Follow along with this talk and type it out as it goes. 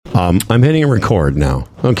I'm hitting record now.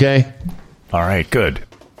 Okay. All right, good.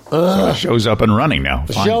 So the show's up and running now.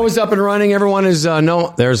 The show is up and running. Everyone is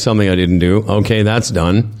no. There's something I didn't do. Okay, that's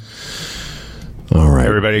done. All right.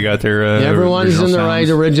 Everybody got their. Everyone's in the sounds? right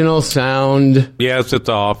original sound. Yes, it's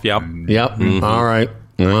off. Yep. Yep. Mm-hmm. All right.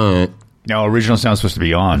 All right. No, original sound's supposed to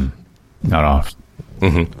be on, not off.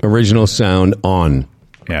 Mm-hmm. Original sound on.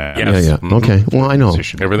 Yeah. Yes. Yeah. Mm-hmm. Okay. Well, I know.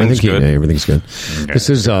 Everything's good. Everything's good. Okay. This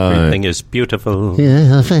is Everything is beautiful.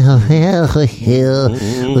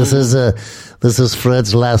 This is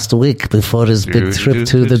Fred's last week before his big trip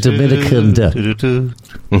to the Dominican.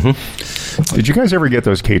 Did you guys ever get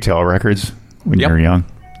those KTEL records when you were young?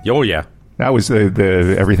 Oh, yeah. That was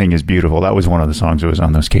the Everything is Beautiful. That was one of the songs that was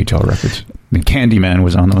on those KTEL records. And Candyman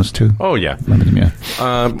was on those too. Oh, yeah. Yeah.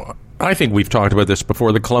 I think we've talked about this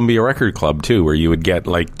before, the Columbia Record Club, too, where you would get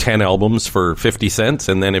like 10 albums for 50 cents,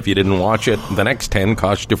 and then if you didn't watch it, the next 10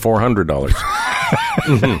 cost you $400.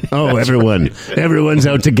 oh, everyone's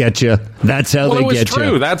out to get you. That's how they get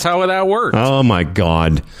true. you. That's how that worked. Oh, my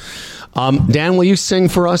God. Dan, will you sing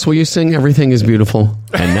for us? Will you sing Everything is Beautiful?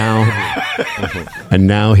 And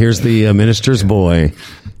now here's the minister's boy,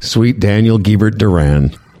 sweet Daniel Giebert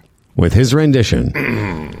Duran, with his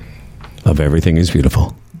rendition of Everything is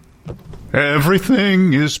Beautiful.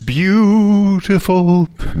 Everything is beautiful.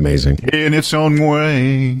 Amazing. In its own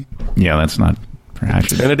way. Yeah, that's not...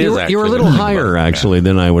 And it is actually. You're a little higher, actually,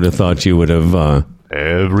 than I would have thought you would have.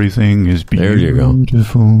 Everything is beautiful. There you go.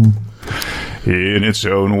 In its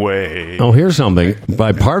own way. Oh, here's something.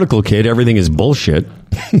 By Particle Kid, Everything is bullshit.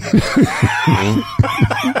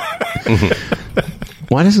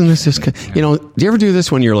 Why doesn't this just... do you ever do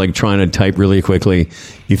this when you're like trying to type really quickly?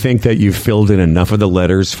 You think that you've filled in enough of the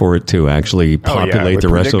letters for it to actually populate the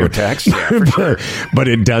rest of the text. Yeah, for sure. but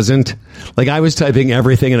it doesn't. Like I was typing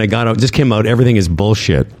everything and just came out, everything is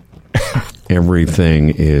bullshit. Everything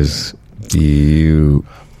is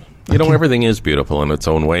everything is beautiful in its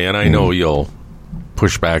own way, and I know you'll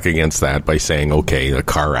push back against that by saying, okay, a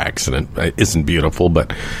car accident isn't beautiful,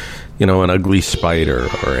 but, an ugly spider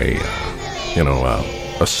or a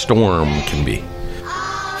storm can be,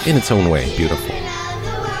 in its own way, beautiful.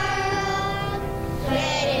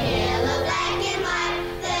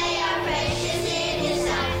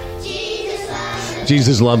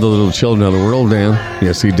 Jesus loved the little children of the world, Dan.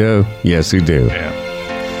 Yes, he do. Yes, he do. Yeah.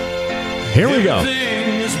 Here we go.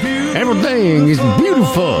 Everything is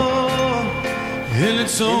beautiful. In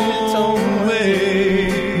its own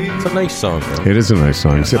way. It's a nice song, though. It is a nice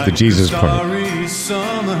song, except the Jesus part.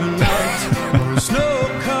 Summer night or a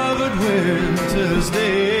snow-covered winter's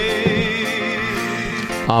day.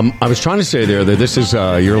 I was trying to say there that this is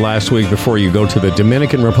your last week before you go to the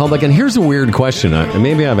Dominican Republic. And here's a weird question.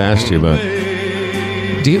 Maybe I've asked you, but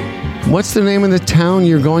what's the name of the town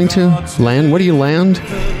you're going to? Land? Where do you land?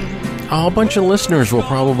 A bunch of listeners will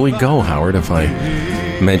probably go, Howard, if I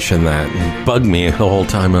mention that and bug me the whole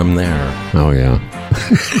time I'm there. Oh, yeah.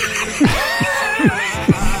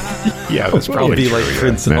 Yeah, that's probably like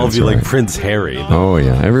Prince. I'll be like Prince Harry. Oh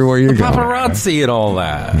yeah, everywhere you go, paparazzi and all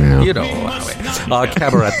that. Yeah.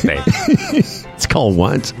 Cabaret. It's called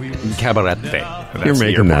what? Cabaret. You're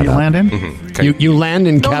making that up. You land in? Mm-hmm. Okay. You land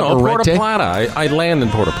in Cabaret? Porta Plata. I land in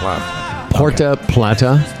Porta Plata. Porta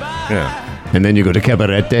Plata. Yeah, and then you go to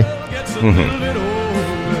Cabaret.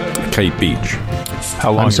 Kite Beach.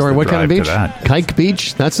 How long? I'm sorry, what kind of beach? That? Kite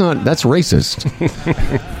Beach? That's racist.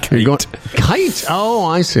 You're going Kite? Oh,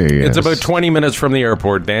 I see. Yes. It's about 20 minutes from the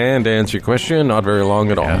airport, Dan. To answer your question, not very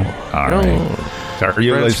long at all. All right. So are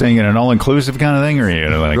you saying an all-inclusive kind of thing, or are you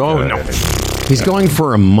like? No. He's going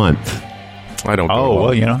for a month. I don't. Oh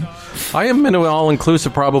well, I haven't been to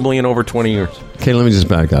all-inclusive probably in over 20 years. Okay, let me just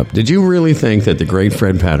back up. Did you really think that the great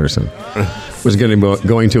Fred Patterson was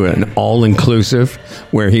going to an all-inclusive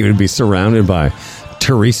where he would be surrounded by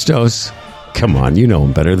turistos? Come on, you know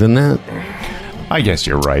him better than that. I guess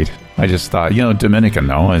you're right. I just thought, Dominican,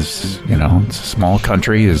 though, is, it's a small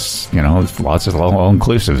country, is, lots of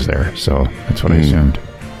all-inclusives there. So that's what I assumed.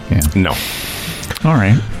 Yeah. No. All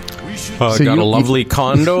right. Got a lovely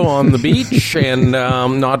condo on the beach and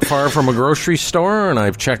not far from a grocery store, and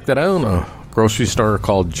I've checked it out. A grocery store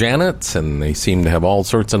called Janet's, and they seem to have all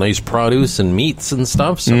sorts of nice produce and meats and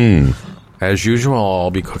stuff. So, as usual, I'll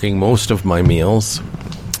be cooking most of my meals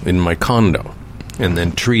in my condo and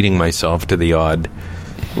then treating myself to the odd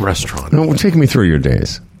restaurant. No, take me through your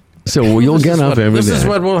days. So you'll get up every day. This is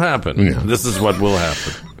what will happen. Yeah. This is what will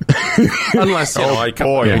happen. Unless, I can't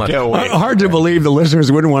wait. Hard to believe the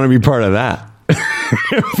listeners wouldn't want to be part of that.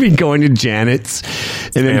 Be going to Janet's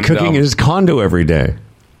and then cooking in his condo every day.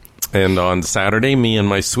 And on Saturday, me and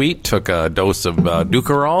my suite took a dose of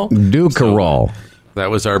Ducarol. Ducarol. That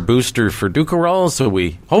was our booster for Ducarol, so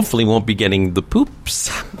we hopefully won't be getting the poops.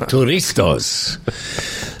 Turistos.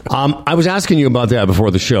 I was asking you about that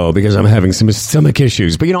before the show because I'm having some stomach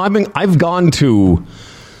issues. But I've gone to,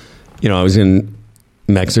 I was in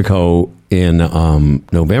Mexico in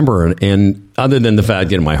November, and other than the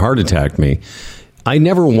fact my heart attacked me, I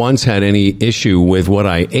never once had any issue with what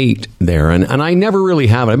I ate there, and I never really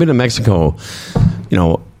have. I've been to Mexico,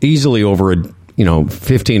 easily over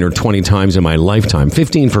 15 or 20 times in my lifetime,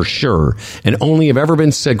 15 for sure, and only have ever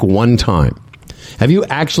been sick one time. Have you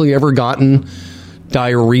actually ever gotten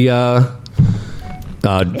diarrhea,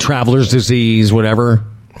 traveler's disease, whatever?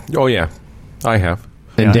 Oh, yeah, I have.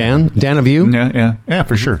 And Dan, have you? Yeah,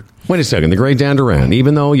 for sure. Wait a second, the great Dan Duran,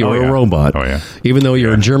 even though you're a robot, even though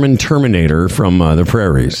you're a German Terminator from the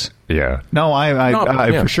prairies. Yeah. No,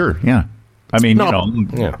 I for sure, yeah. I mean,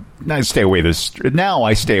 I stay away now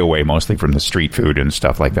I stay away mostly from the street food and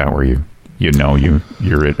stuff like that where you're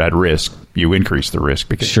at risk. You increase the risk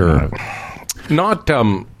because I've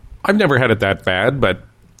never had it that bad, but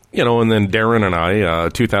and then Darren and I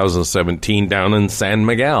 2017 down in San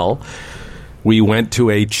Miguel, we went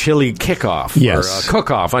to a chili cook-off,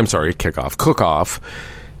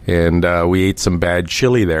 and we ate some bad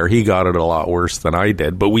chili there. He got it a lot worse than I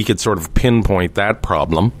did, but we could sort of pinpoint that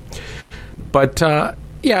problem. But, I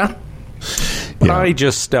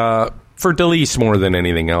just, for Delise more than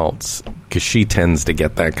anything else, because she tends to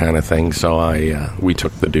get that kind of thing, so we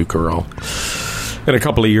took the Ducarol. And a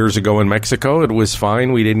couple of years ago in Mexico, it was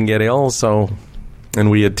fine. We didn't get ill,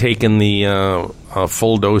 and we had taken the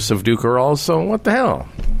full dose of Ducarol, so what the hell?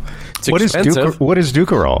 It's expensive. What is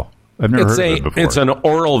Ducarol? I've never heard of it before. It's an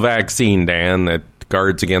oral vaccine, Dan, that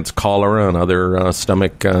guards against cholera and other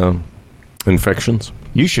stomach infections.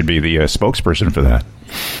 You should be the spokesperson for that.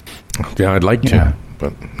 Yeah, I'd like to,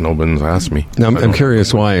 but no one's asked me. Now, I'm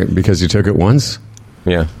curious why. Because you took it once?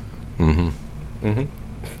 Yeah.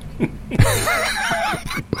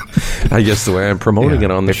 I guess the way I'm promoting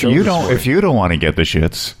it on the show. If you don't want to get the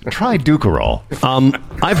shits, try Ducarol.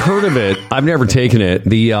 I've heard of it. I've never taken it.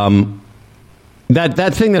 The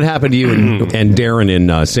that thing that happened to you and Darren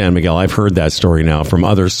in San Miguel. I've heard that story now from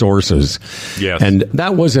other sources. Yes, and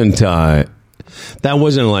that wasn't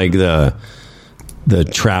like the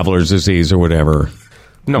traveler's disease or whatever.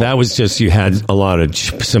 No, that was just you had a lot of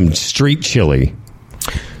some street chili.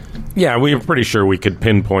 Yeah, we were pretty sure we could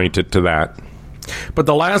pinpoint it to that. But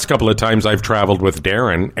the last couple of times I've traveled with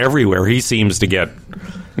Darren, everywhere he seems to get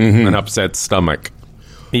an upset stomach.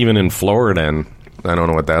 Even in Florida, and I don't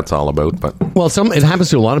know what that's all about. But it happens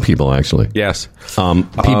to a lot of people, actually. Yes.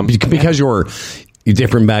 Because you're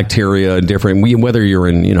different bacteria, whether you're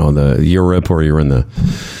in the Europe or you're in the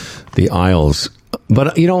Isles.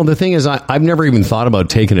 But, the thing is, I've never even thought about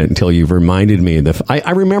taking it until you've reminded me.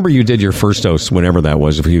 I remember you did your first dose, whenever that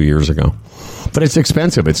was, a few years ago. But it's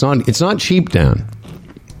expensive. It's not cheap, Dan.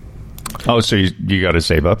 Oh, so you got to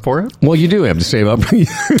save up for it? Well, you do have to save up.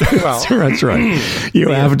 That's right. You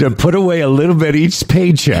have to put away a little bit each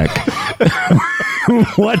paycheck.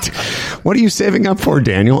 What are you saving up for,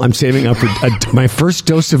 Daniel? I'm saving up for my first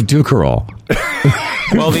dose of Ducarol.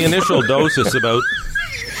 Well, the initial dose is about...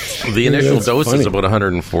 is about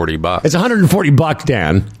 $140. It's $140,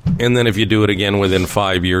 Dan. And then if you do it again within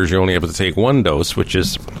 5 years, you're only able to take one dose, which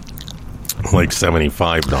is like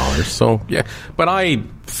 $75. So, yeah. But I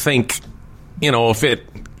think, if it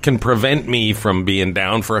can prevent me from being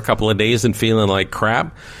down for a couple of days and feeling like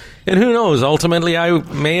crap, and who knows, ultimately I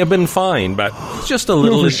may have been fine, but it's just a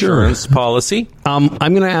little insurance policy. I'm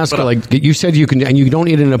going to ask, you said you can, and you don't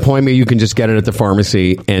need an appointment, you can just get it at the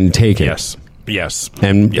pharmacy and take it. Yes.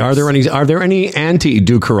 And are there any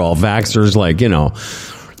anti-Ducarol vaxxers?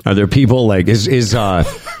 Are there people is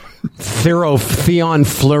Theon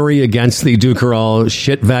Fleury against the Ducarol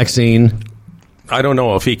shit vaccine? I don't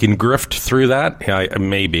know if he can grift through that.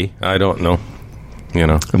 Maybe. I don't know.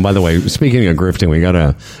 And by the way, speaking of grifting, we got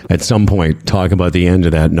to at some point talk about the end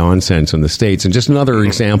of that nonsense in the States. And just another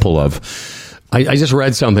example of. I just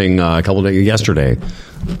read something yesterday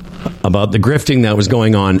about the grifting that was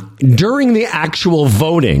going on during the actual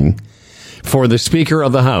voting for the Speaker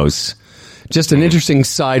of the House. Just an interesting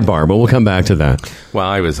sidebar, but we'll come back to that. Well,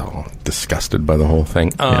 I was all disgusted by the whole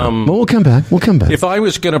thing. But we'll come back. If I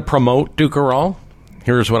was going to promote Ducarol,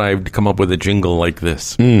 here's what I'd come up with a jingle like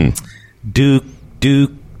this. Ducarol,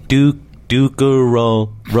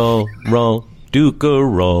 roll,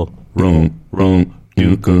 Ducarol, roll,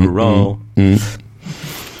 Ducarol.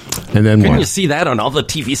 And then Can you see that on all the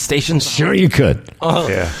TV stations? Sure you could.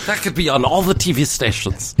 That could be on all the TV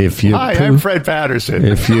stations. Hi, I'm Fred Patterson.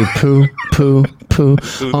 If you poo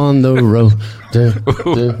on the road,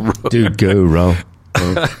 do go roll.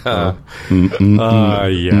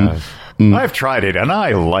 I've tried it and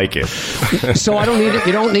I like it. So I don't need it.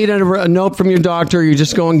 You don't need a note from your doctor. You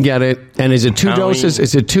just go and get it. And is it 2 doses?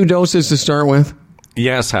 Is it 2 doses to start with?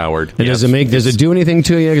 Yes, Howard. And yes. Does it do anything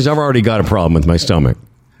to you? Because I've already got a problem with my stomach.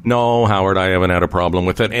 No, Howard, I haven't had a problem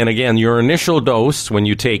with it. And again, your initial dose, when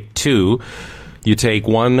you take 2, you take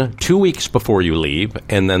 1 2 weeks before you leave,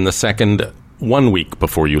 and then the second 1 week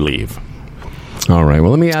before you leave. All right. Well,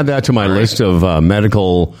 let me add that to my list of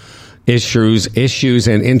medical issues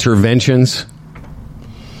and interventions.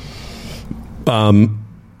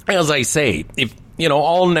 As I say, if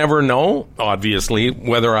I'll never know, obviously,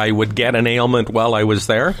 whether I would get an ailment while I was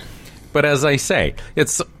there. But as I say,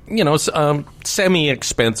 it's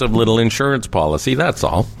semi-expensive little insurance policy. That's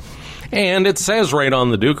all. And it says right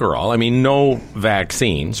on the Dukoral, I mean, no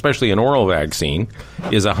vaccine, especially an oral vaccine,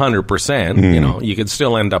 is 100%. You could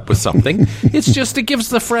still end up with something. It's just, it gives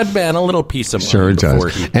the Fred man a little piece of mind. Sure it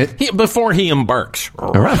does. Before he embarks.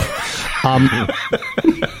 All right.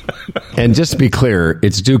 And just to be clear,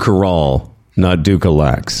 it's Dukoral, not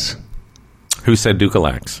Dukolax. Who said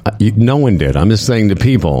Dukolax? No one did. I'm just saying to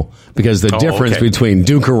people, because the difference between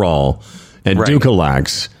Dukoral and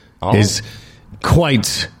Dukolax is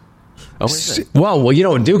quite... Well, you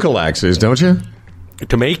know what Dukolax is, don't you?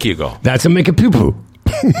 To make you go. That's to make a poo-poo.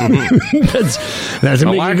 That's to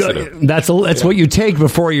make you go. That's what you take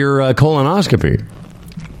before your colonoscopy.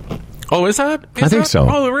 Oh, is that? I think so.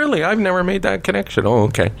 Oh, really? I've never made that connection. Oh,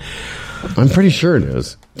 okay. I'm pretty sure it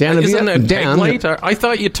is. Dan, isn't it Peg-Lite? I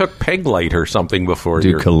thought you took Peg-Lite or something before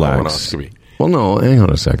your colonoscopy. Well, no, hang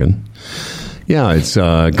on a second. Yeah, it's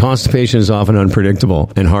constipation is often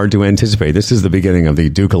unpredictable and hard to anticipate. This is the beginning of the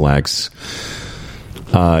Dukolax.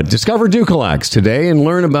 Discover Dukolax today and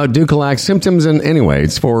learn about Dukolax symptoms. And anyway,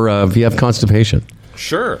 it's for if you have constipation.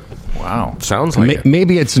 Sure. Wow. Sounds like it.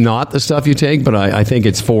 Maybe it's not the stuff you take, but I think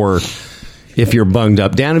it's for if you're bunged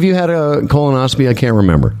up. Dan, have you had a colonoscopy? I can't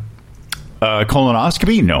remember.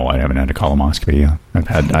 Colonoscopy? No, I haven't had a colonoscopy. Yeah. I've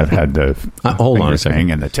had the hold on a second thing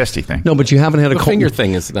and the testy thing. No, but you haven't had the finger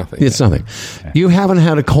thing is nothing. It's nothing. You haven't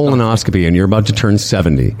had a colonoscopy, and you're about to turn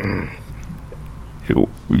 70.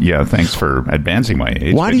 Yeah, thanks for advancing my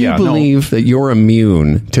age. Why do you believe that you're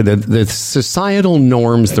immune to the societal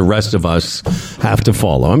norms the rest of us have to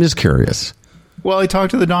follow? I'm just curious. Well, I talked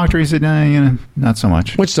to the doctor. He said, not so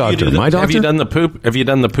much. Which doctor? My doctor? Have you done the poop? Have you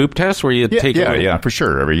done the poop test where you take? Yeah, for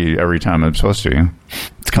sure. Every time I'm supposed to. Yeah.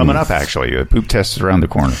 It's coming up actually. The poop test is around the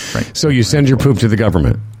corner. Right. So you send your poop to the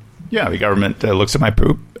government. Yeah, the government looks at my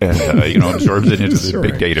poop and absorbs it into the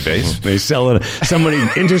big database. They sell it. Somebody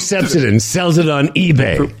intercepts it and sells it on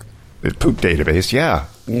eBay. The poop database. Yeah.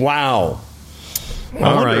 Wow.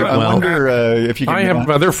 I wonder if you can. I have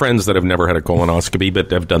other friends that have never had a colonoscopy but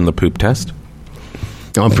have done the poop test.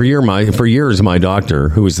 For years, my doctor,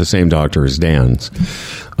 who was the same doctor as Dan's,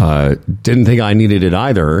 didn't think I needed it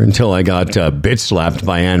either until I got bitch slapped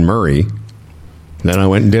by Anne Murray. Then I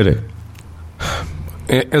went and did it.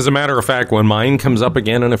 As a matter of fact, when mine comes up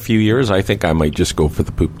again in a few years, I think I might just go for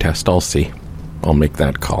the poop test. I'll see. I'll make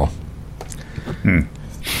that call.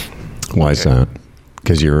 Why is that?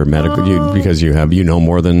 Because you're a medical. Because you know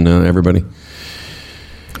more than everybody.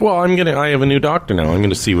 Well, I have a new doctor now. I'm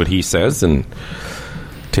gonna see what he says and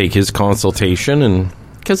take his consultation, and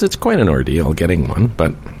because it's quite an ordeal getting one,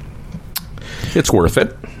 but it's worth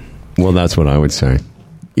it. Well, that's what I would say.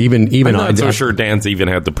 Even I'm not so sure Dan's even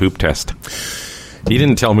had the poop test. He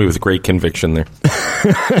didn't tell me with great conviction there.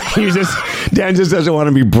 Dan just doesn't want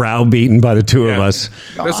to be browbeaten by the two of us.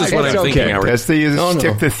 This is what I'm thinking. You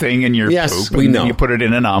stick the thing in your poop, and then you put it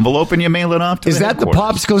in an envelope and you mail it off to Is that the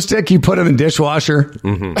popsicle stick you put in the dishwasher?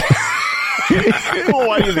 Mm-hmm.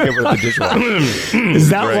 Why do you think it was the dishwasher? Is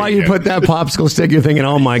that why you put that popsicle stick? You're thinking,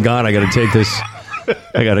 oh my God, I got to take this.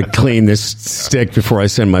 I got to clean this stick before I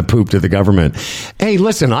send my poop to the government. Hey,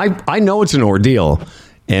 listen, I know it's an ordeal,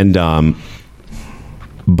 and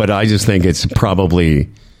but I just think it's probably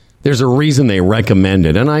there's a reason they recommend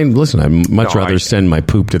it. And I'd much rather send my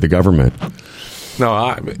poop to the government. No,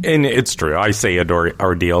 and it's true. I say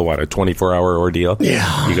ordeal, what, a 24-hour ordeal?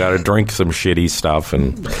 Yeah. You got to drink some shitty stuff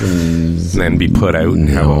and then be put out and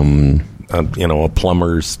have a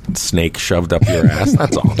plumber's snake shoved up your ass.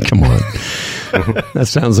 That's all. Come on. That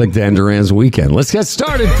sounds like Dan Duran's weekend. Let's get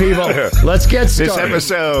started, people. Let's get started. This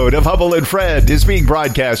episode of Humble and Fred is being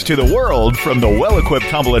broadcast to the world from the well-equipped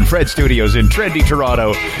Humble and Fred studios in trendy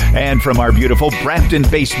Toronto and from our beautiful Brampton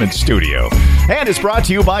basement studio. And it's brought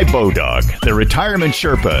to you by Bodog, the Retirement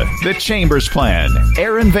Sherpa, the Chambers Plan,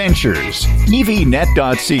 Aaron Ventures,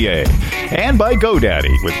 evnet.ca, and by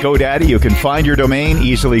GoDaddy. With GoDaddy, you can find your domain,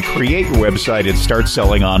 easily create your website, and start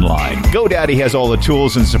selling online. GoDaddy has all the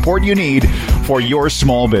tools and support you need for your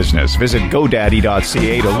small business. Visit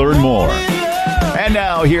GoDaddy.ca to learn more. And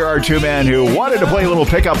now, here are two men who wanted to play a little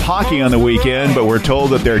pickup hockey on the weekend, but were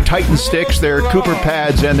told that their Titan sticks, their Cooper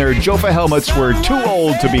pads, and their Jofa helmets were too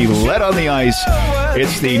old to be let on the ice.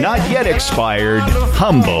 It's the not yet expired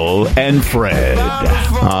Humble and Fred.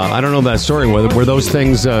 I don't know that story. Were those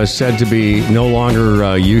things said to be no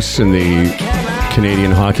longer use in the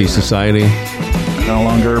Canadian Hockey Society? No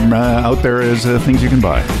longer out there as things you can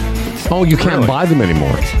buy. Oh, you can't buy them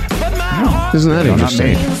anymore. No. Isn't that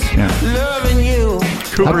interesting? Yeah.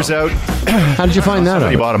 Cooper's out. How did you find that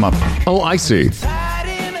out? He bought them up. Oh, I see.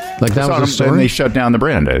 Like that was a story? And they shut down the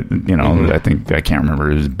brand. I think, I can't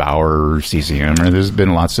remember, it was Bauer or CCM. Or there's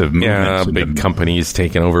been lots of movements. Yeah, big companies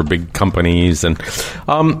taking over big companies. And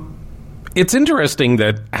it's interesting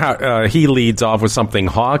that he leads off with something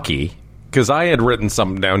hockey, because I had written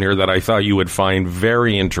something down here that I thought you would find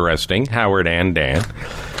very interesting, Howard and Dan.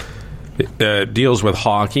 It deals with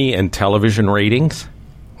hockey and television ratings.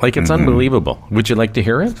 Like, it's unbelievable. Would you like to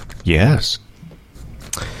hear it? Yes.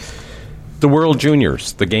 The World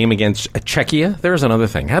Juniors, the game against Czechia. There's another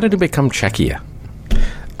thing. How did it become Czechia?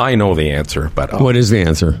 I know the answer, but... What is the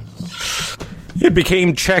answer? It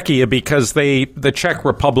became Czechia because the Czech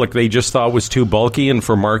Republic, they just thought was too bulky, and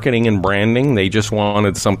for marketing and branding, they just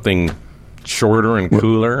wanted something shorter and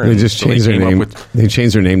cooler. They just changed their name. They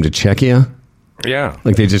changed their name to Czechia? Yeah.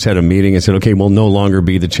 Like they just had a meeting and said, okay, we'll no longer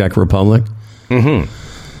be the Czech Republic? Mm-hmm.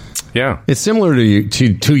 Yeah. It's similar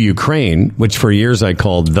to Ukraine, which for years I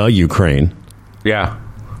called the Ukraine. Yeah.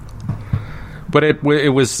 But it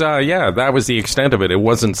was, that was the extent of it. It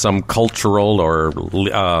wasn't some cultural or,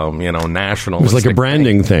 national. It was like a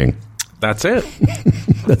branding thing. That's it.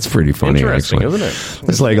 That's pretty funny, interesting, actually. Isn't it?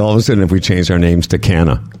 It's like all of a sudden if we changed our names to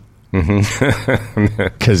Canna.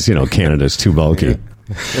 Because, Canada's too bulky.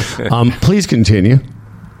 Please continue.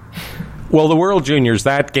 Well, the World Juniors,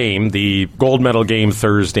 that game, the gold medal game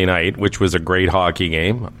Thursday night, which was a great hockey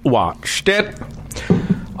game, watched it.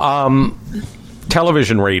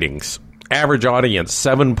 Television ratings. Average audience,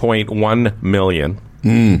 7.1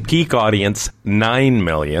 million. Peak audience, 9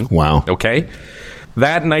 million. Wow. Okay?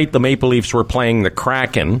 That night, the Maple Leafs were playing the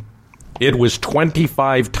Kraken. It was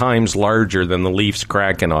 25 times larger than the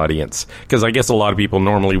Leafs-Kraken audience. Because I guess a lot of people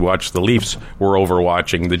normally watch the Leafs were over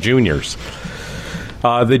watching the Juniors.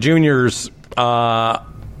 The Juniors,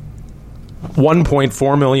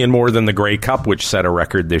 1.4 million more than the Grey Cup, which set a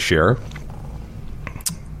record this year,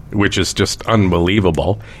 which is just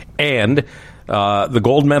unbelievable. And the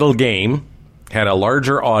gold medal game had a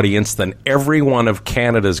larger audience than every one of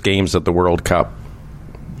Canada's games at the World Cup.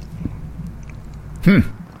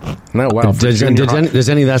 No, wow. Does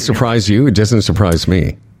any of that surprise you? It doesn't surprise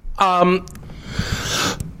me.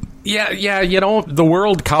 Yeah, the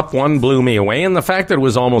World Cup one blew me away, and the fact that it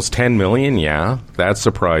was almost 10 million, that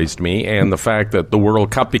surprised me, and the fact that the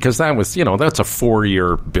World Cup, because that was, that's a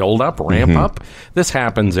 4-year build-up, ramp-up. This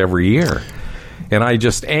happens every year. And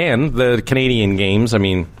the Canadian games, I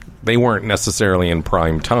mean, they weren't necessarily in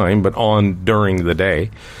prime time, but on during the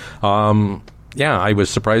day. I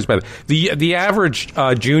was surprised by that. The average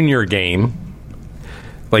junior game,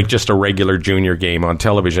 like just a regular junior game on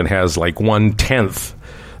television, has like 1/10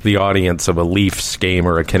 the audience of a Leafs game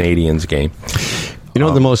or a Canadians game.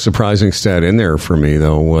 The most surprising stat in there for me,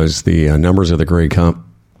 though, was the numbers of the Grey Cup.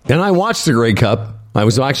 And I watched the Grey Cup. I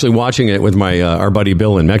was actually watching it with our buddy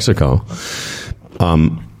Bill in Mexico.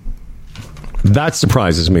 That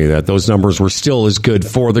surprises me that those numbers were still as good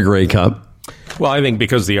for the Grey Cup. Well, I think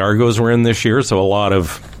because the Argos were in this year, so a lot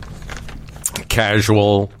of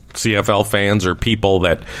casual CFL fans or people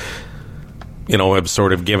that have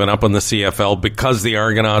sort of given up on the CFL because the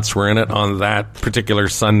Argonauts were in it on that particular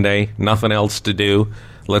Sunday. Nothing else to do.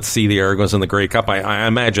 Let's see the Argos in the Grey Cup. I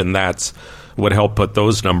imagine that's what helped put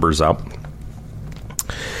those numbers up.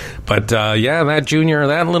 But,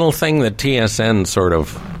 that little thing that TSN sort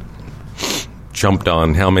of jumped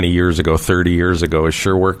on how many years ago, 30 years ago, it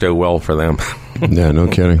sure worked out well for them. Yeah, no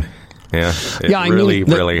kidding. Yeah,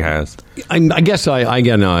 really has. I guess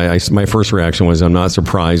my first reaction was I'm not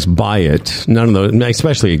surprised by it. None of those,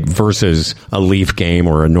 especially versus a Leaf game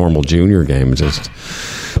or a normal junior game,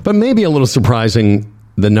 but maybe a little surprising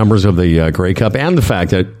the numbers of the Grey Cup and the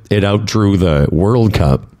fact that it outdrew the World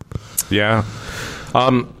Cup. Yeah.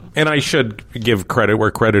 And I should give credit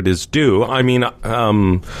where credit is due. I mean,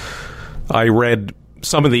 I read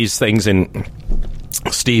some of these things in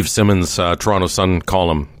Steve Simmons' Toronto Sun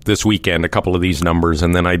column this weekend, a couple of these numbers,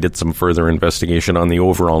 and then I did some further investigation on the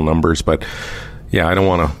overall numbers. But, yeah, I don't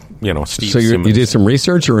want to... Steve Simmons. You did some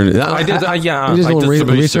research? I did some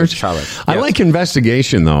research. I like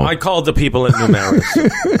investigation, though. I called the people at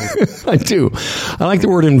Numeris. I do. I like the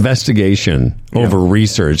word investigation over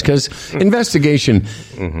research, because investigation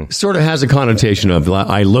sort of has a connotation of,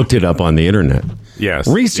 I looked it up on the internet. Yes.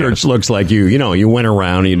 Research looks like you went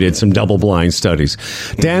around and you did some double-blind studies.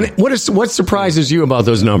 Dan, what surprises you about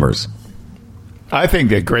those numbers? I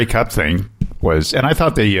think the Grey Cup thing was, and I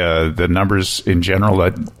thought the numbers in general,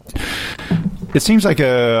 that it seems like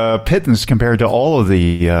a pittance compared to all of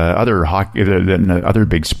the other hockey, the other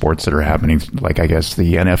big sports that are happening, like I guess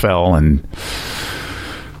the NFL and.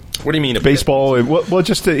 What do you mean? Baseball? Well,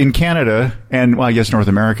 just in Canada and I guess North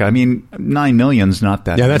America. I mean, 9 million's not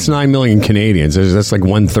that. Yeah, that's 9 million Canadians. That's like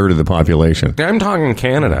 1/3 of the population. I'm talking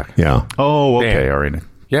Canada. Yeah. Oh, okay, all right.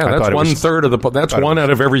 Yeah, that's 1/3 of the. That's one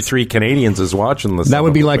out of every 3 Canadians is watching this. That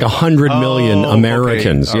would be like 100 million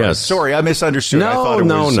Americans. Okay. Yes. Right. Sorry, I misunderstood. No, I thought it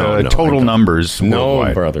was no. total numbers.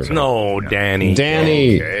 No, brother. No, Danny.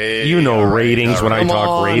 Okay. You know ratings. When I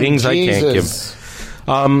talk ratings, Jesus.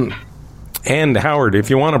 I can't give. And Howard, if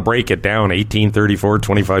you want to break it down, 1834,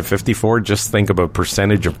 2554, just think of a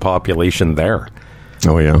percentage of population there.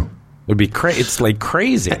 Oh yeah. It'd be it's like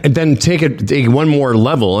crazy. And then take one more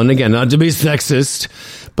level, and again, not to be sexist,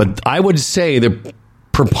 but I would say the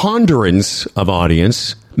preponderance of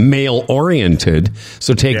audience male-oriented.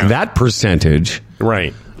 So take that percentage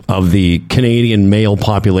of the Canadian male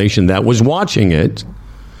population that was watching it.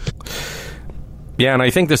 Yeah, and I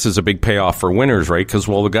think this is a big payoff for Winners, right? Because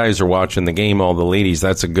while the guys are watching the game, all the ladies,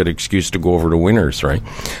 that's a good excuse to go over to Winners, right?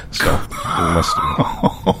 So,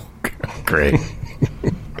 great.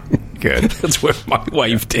 Good. That's what my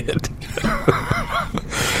wife did.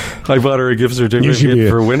 I bought her a gift certificate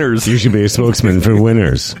for Winners. You should be a spokesman for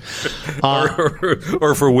Winners.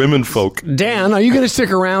 Or for women folk. Dan, are you going to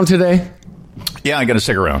stick around today? Yeah, I'm going to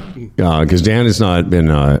stick around. Because Dan has not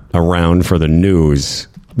been around for the news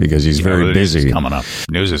because he's very busy.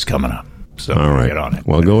 News is coming up. So all right. Get on it.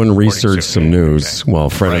 Well, go and research some news. Well,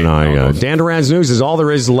 Fred and I, Dan Duran's news is all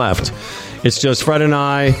there is left. It's just Fred and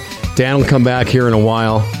I. Dan will come back here in a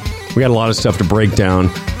while. We got a lot of stuff to break down.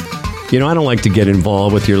 I don't like to get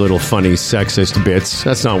involved with your little funny sexist bits.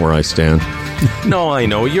 That's not where I stand. No, I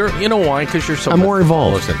know. You know why? Because you're so I'm more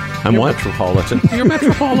involved. I'm what? Metropolitan. You're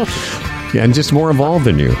metropolitan. Yeah, I'm just more involved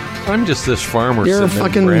than you. I'm just this farmer you're sitting a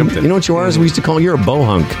fucking, in Brampton. You know what you are? As we used to call you, you're a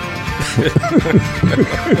bohunk.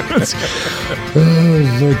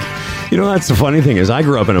 That's the funny thing is I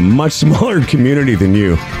grew up in a much smaller community than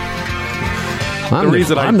you. The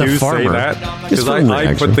reason I do say that because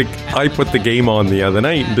I put the game on the other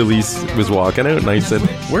night and Billy was walking out and I said,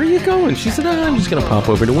 "Where are you going?" She said, "I'm just going to pop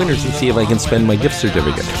over to Winners and see if I can spend my gift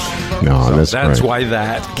certificate." No, that's why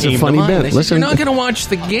that came a funny to mind. bit. Listen, you're not going to watch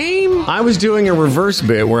the game. I was doing a reverse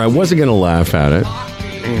bit where I wasn't going to laugh at it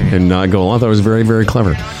and not go. I thought it was very, very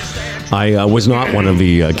clever. I was not one of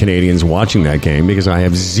the Canadians watching that game because I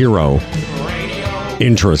have zero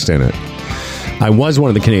interest in it. I was one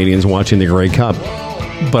of the Canadians watching the Grey Cup,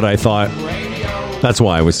 but I thought that's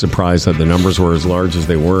why I was surprised that the numbers were as large as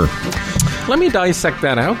they were. Let me dissect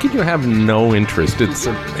that. How can you have no interest? It's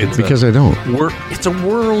because I don't. It's a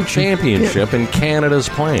world championship and Canada's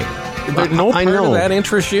playing. No part of that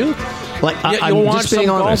interests you? You'll watch some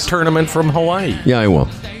golf tournament from Hawaii. Yeah, I will.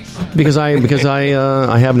 Because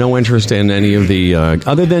I have no interest in any of the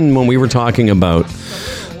other than when we were talking about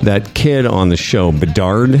that kid on the show,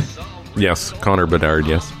 Bedard. Yes, Connor Bedard.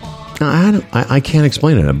 Yes, I can't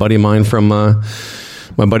explain it. A buddy of mine from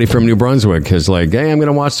my buddy from New Brunswick is like, "Hey, I'm going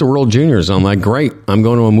to watch the World Juniors." I'm like, "Great! I'm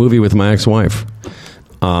going to a movie with my ex-wife."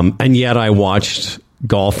 And yet, I watched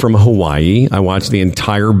golf from Hawaii. I watched the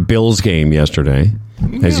entire Bills game yesterday,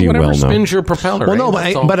 as you well know. Whatever spins your propeller. Well, no,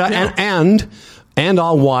 and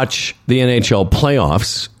I'll watch the NHL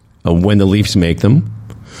playoffs when the Leafs make them.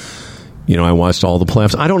 I watched all the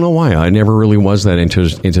playoffs. I don't know why. I never really was that into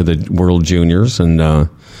the World Juniors, and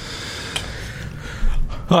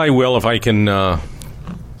I will if I can, do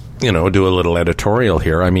a little editorial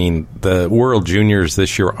here. I mean, the World Juniors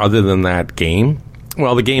this year, other than that game,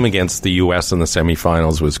 well, the game against the U.S. in the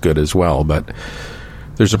semifinals was good as well, but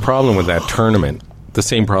there's a problem with that tournament the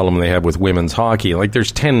same problem they have with women's hockey. Like,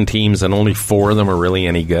 there's 10 teams and only 4 of them are really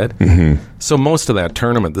any good. So most of that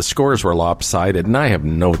tournament, the scores were lopsided, and I have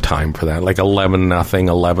no time for that. Like 11-0,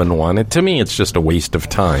 11-1. To me, it's just a waste of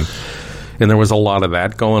time. And there was a lot of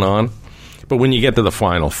that going on. But when you get to the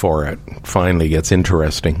Final Four, it finally gets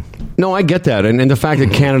interesting. No, I get that. And the fact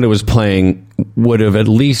that Canada was playing would have at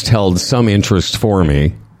least held some interest for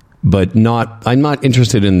me. But I'm not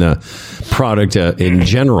interested in the product in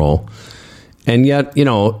general. And yet,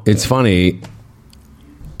 it's funny.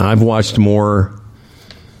 I've watched more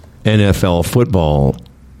NFL football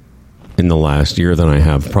in the last year than I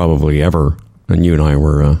have probably ever. And you and I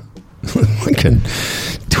were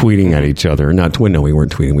tweeting at each other. No, we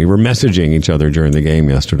weren't tweeting. We were messaging each other during the game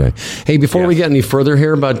yesterday. Hey, before we get any further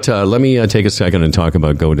here, but let me take a second and talk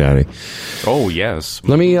about GoDaddy. Oh, yes.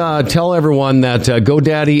 Let me tell everyone that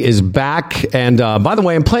GoDaddy is back. And by the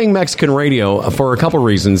way, I'm playing Mexican radio for a couple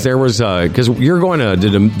reasons. There was, because you're going to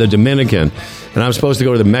the Dominican, and I'm supposed to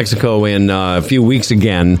go to Mexico in a few weeks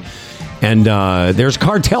again. And there's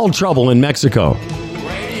cartel trouble in Mexico.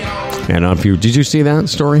 And did you see that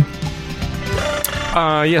story?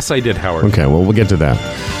 Yes, I did, Howard. Okay, well, we'll get to that.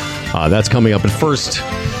 That's coming up. But first,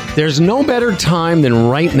 there's no better time than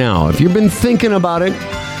right now. If you've been thinking about it,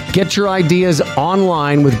 get your ideas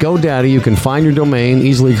online with GoDaddy. You can find your domain,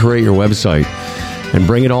 easily create your website, and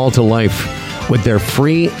bring it all to life with their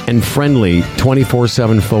free and friendly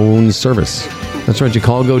 24/7 phone service. That's right. You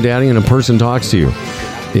call GoDaddy and a person talks to you.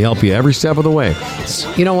 They help you every step of the way.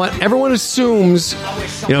 You know what? Everyone assumes,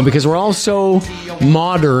 because we're all so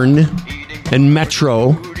modern and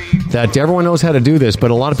metro that everyone knows how to do this,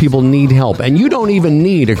 but a lot of people need help. And you don't even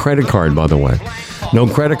need a credit card, by the way. No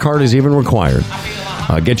credit card is even required.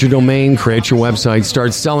 Get your domain, create your website,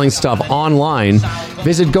 start selling stuff online.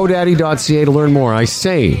 Visit GoDaddy.ca to learn more. I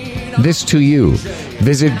say this to you.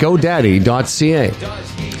 Visit GoDaddy.ca.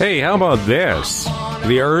 Hey, how about this?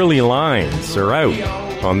 The early lines are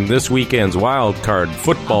out on this weekend's wild card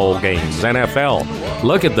football games, NFL.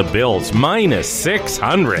 Look at the Bills, minus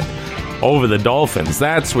 600 over the Dolphins.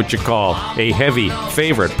 That's what you call a heavy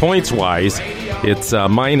favorite. Points-wise, it's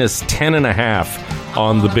minus 10.5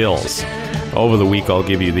 on the Bills. Over the week, I'll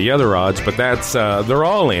give you the other odds, but that's they're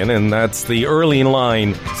all in, and that's the early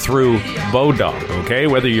line through Bodog, okay?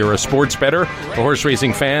 Whether you're a sports bettor, a horse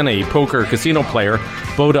racing fan, a poker casino player,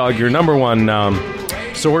 Bodog, your number one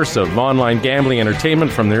source of online gambling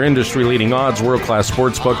entertainment, from their industry-leading odds, world-class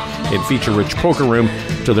sportsbook, and feature-rich poker room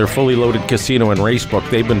to their fully loaded casino and racebook.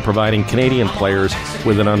 They've been providing Canadian players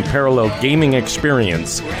with an unparalleled gaming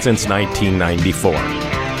experience since 1994.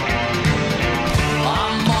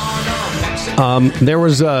 There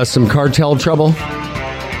was some cartel trouble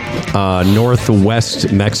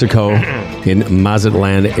northwest Mexico in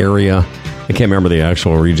Mazatlan area. I can't remember the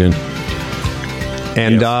actual region.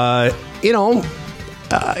 And,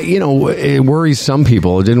 it worries some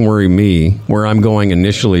people. It didn't worry me. Where I'm going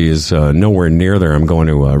initially is nowhere near there. I'm going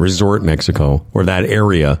to Resort Mexico, or that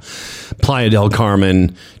area. Playa del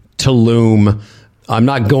Carmen, Tulum. I'm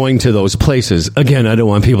not going to those places. Again, I don't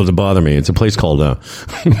want people to bother me. It's a place called, I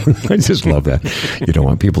just love that. You don't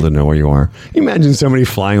want people to know where you are. You imagine somebody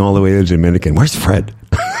flying all the way to the Dominican. Where's Fred?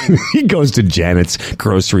 He goes to Janet's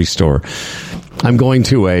grocery store. I'm going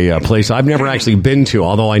to a place I've never actually been to,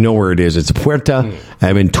 although I know where it is. It's Puerto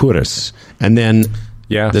Aventuras. And then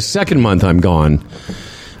the second month I'm gone,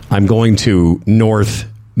 I'm going to North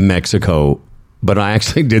Mexico. But I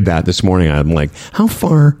actually did that this morning. I'm like, how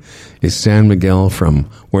far is San Miguel from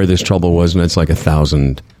where this trouble was? And it's like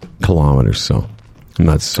 1,000 kilometers. So I'm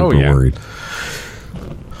not super worried.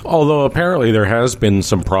 Although apparently there has been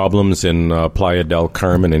some problems in Playa del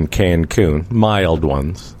Carmen and Cancun, mild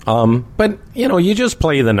ones. But, you just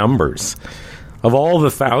play the numbers. Of all the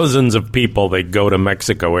thousands of people that go to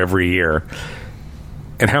Mexico every year,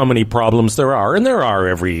 and how many problems there are, and there are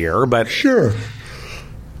every year, but sure.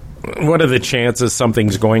 What are the chances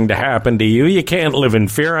something's going to happen to you? You can't live in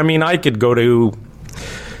fear. I mean, I could go to,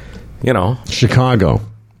 Chicago.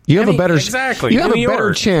 You have a better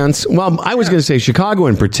chance. Well, I was going to say Chicago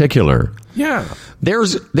in particular. Yeah.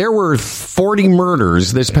 There were 40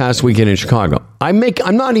 murders this past weekend in Chicago. I'm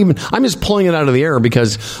just pulling it out of the air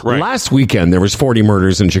because last weekend there was 40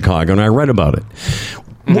 murders in Chicago, and I read about it.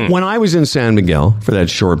 Mm-hmm. When I was in San Miguel for that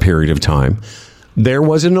short period of time, there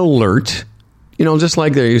was an alert. Just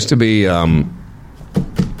like there used to be, when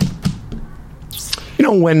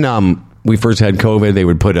we first had COVID, they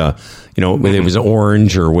would put when it was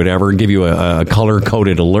orange or whatever, give you a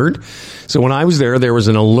color-coded alert. So when I was there was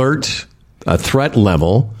an alert, a threat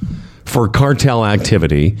level for cartel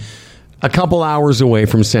activity a couple hours away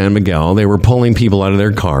from San Miguel. They were pulling people out of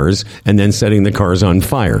their cars and then setting the cars on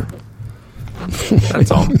fire.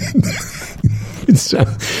 That's all. It's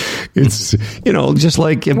just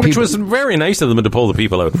like... Which was very nice of them to pull the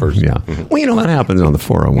people out first. Yeah. Well, that happens on the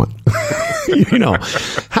 401.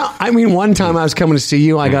 One time I was coming to see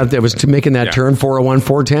you, I was making that turn, 401,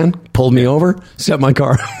 410, pulled me over, set my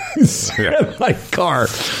car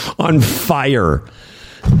on fire.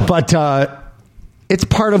 But it's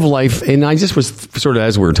part of life. And I just was sort of,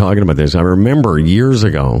 as we were talking about this, I remember years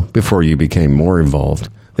ago, before you became more involved,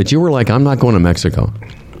 that you were like, I'm not going to Mexico.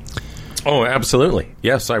 Oh, absolutely.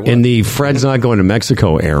 Yes, I would. In the Fred's not going to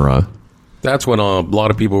Mexico era. That's when a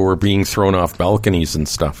lot of people were being thrown off balconies and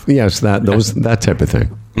stuff. Yes, that type of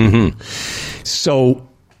thing. Mm-hmm. So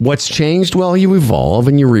what's changed? Well, you evolve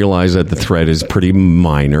and you realize that the threat is pretty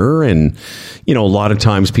minor. And, a lot of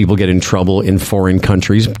times people get in trouble in foreign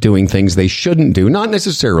countries doing things they shouldn't do. Not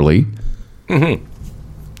necessarily. Mm-hmm.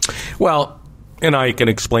 Well, and I can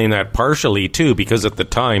explain that partially, too, because at the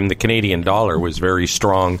time, the Canadian dollar was very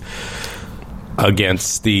strong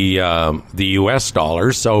against the U.S.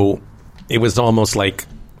 dollar. So it was almost like,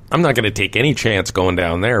 I'm not going to take any chance going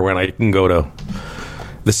down there when I can go to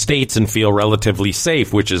the States and feel relatively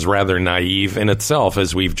safe, which is rather naive in itself,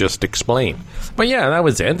 as we've just explained. But yeah, that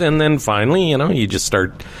was it. And then finally, you just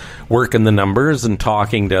start working the numbers and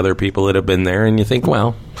talking to other people that have been there, and you think,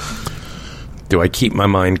 well, do I keep my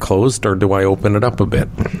mind closed or do I open it up a bit?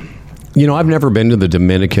 I've never been to the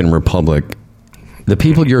Dominican Republic. The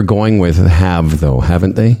people you're going with have, though,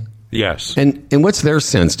 haven't they? Yes. And what's their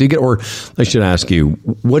sense? Do you get, or I should ask you,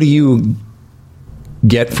 what do you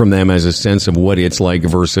get from them as a sense of what it's like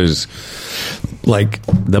versus like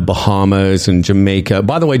the Bahamas and Jamaica?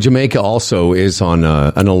 By the way, Jamaica also is on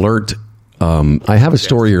an alert. I have a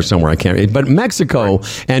story here somewhere. I can't. But Mexico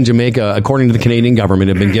and Jamaica, according to the Canadian government,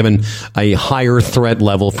 have been given a higher threat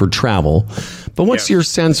level for travel. But what's your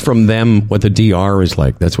sense from them? What the DR is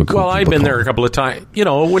like? That's what. Well, I've been there a couple of times. It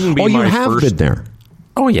wouldn't be. Oh, you my have first... been there.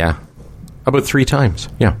 Oh yeah, about 3 times.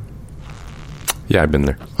 Yeah, I've been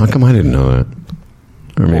there. How come I didn't know that?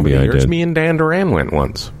 Or maybe I did. Me and Dan Duran went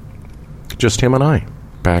once. Just him and I,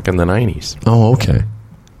 back in the 90s. Oh, okay.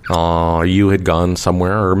 You had gone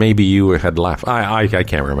somewhere, or maybe you had left. I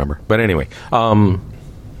can't remember. But anyway,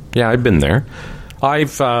 yeah, I've been there. I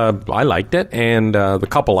liked it, and the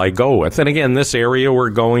couple I go with. And again, this area we're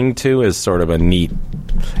going to is sort of a neat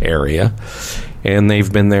area, and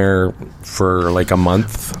they've been there for like a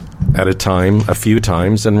month at a time, a few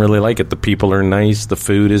times, and really like it. The people are nice, the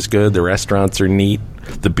food is good, the restaurants are neat,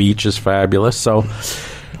 the beach is fabulous. So,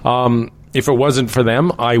 if it wasn't for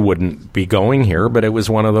them, I wouldn't be going here. But it was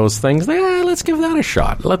one of those things. Let's give that a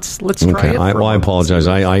shot. Let's try it. I apologize.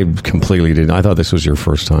 I completely didn't. I thought this was your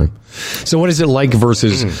first time. So, what is it like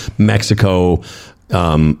versus Mexico?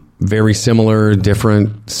 Very similar,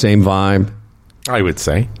 different, same vibe. I would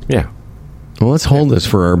say, yeah. Well, let's hold this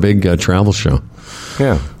for our big travel show.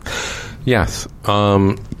 Yeah. Yes.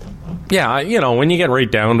 Yeah. When you get right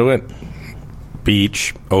down to it,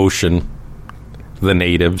 beach, ocean, the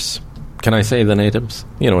natives. Can I say the natives?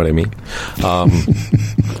 You know what I mean? I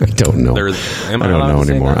don't know. I don't know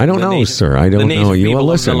anymore. I don't know, sir. I don't know. You will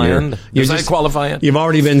listen. Does that qualify it? You've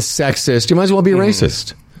already been sexist. You might as well be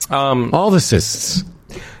racist. All the cysts.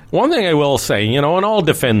 One thing I will say, and I'll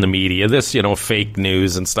defend the media. This, fake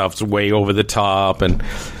news and stuff's way over the top,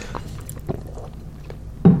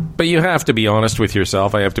 but you have to be honest with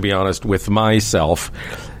yourself. I have to be honest with myself.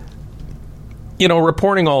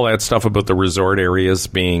 Reporting all that stuff about the resort areas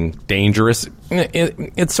being dangerous,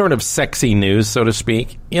 it's sort of sexy news, so to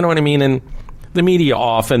speak. You know what I mean? And the media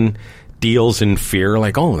often deals in fear,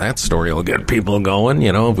 like, oh, that story will get people going.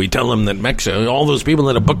 If we tell them that Mexico, all those people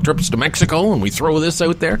that have booked trips to Mexico, and we throw this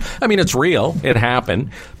out there. I mean, it's real. It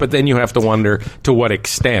happened. But then you have to wonder to what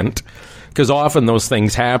extent. Because often those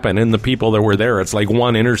things happen, and the people that were there, it's like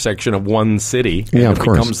one intersection of one city. Yeah, of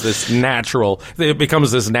course. It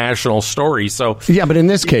becomes this national story. So yeah, but in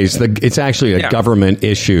this case, it's actually a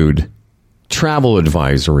government-issued travel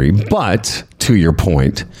advisory. But to your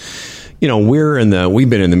point, we've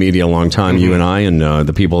been in the media a long time, you and I, and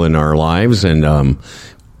the people in our lives, and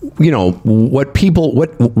what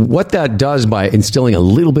that does by instilling a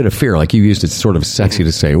little bit of fear, like you used it sort of sexy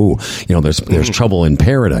to say, there's trouble in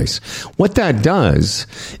paradise. What that does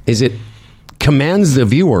is it commands the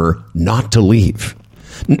viewer not to leave.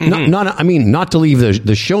 Not to leave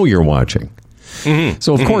the show you're watching.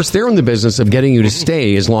 So, of course, they're in the business of getting you to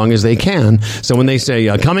stay as long as they can. So when they say,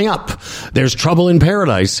 coming up, there's trouble in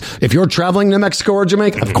paradise, if you're traveling to Mexico or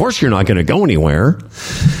Jamaica, of course you're not going to go anywhere.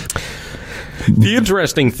 The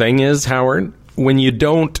interesting thing is, Howard, when you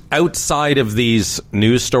don't, outside of these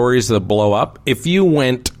news stories that blow up, if you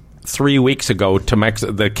went 3 weeks ago to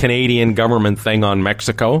the Canadian government thing on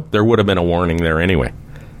Mexico, there would have been a warning there anyway.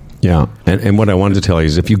 Yeah, and what I wanted to tell you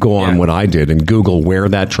is if you go on what I did and Google where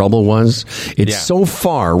that trouble was, it's so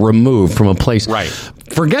far removed from a place. Right.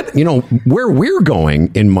 Forget, where we're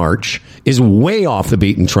going in March is way off the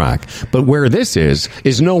beaten track. But where this is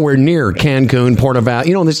nowhere near Cancun, Puerto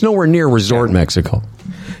Vallarta. There's nowhere near resort Mexico.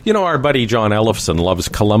 Our buddy John Ellefson loves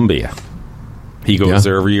Colombia. He goes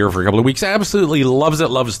there every year for a couple of weeks. Absolutely loves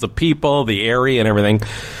it, loves the people, the area, and everything.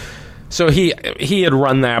 So he had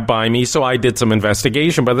run that by me, so I did some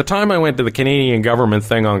investigation. By the time I went to the Canadian government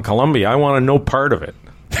thing on Colombia, I wanted no part of it.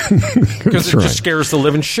 Because it just scares the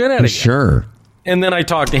living shit out of you. Sure. And then I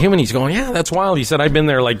talked to him, and he's going, yeah, that's wild. He said, I've been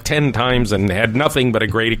there like 10 times and had nothing but a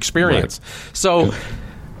great experience. Right. So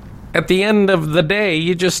at the end of the day,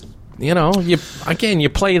 you just... you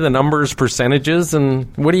play the numbers, percentages, and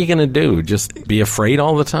what are you going to do? Just be afraid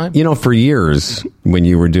all the time? For years, when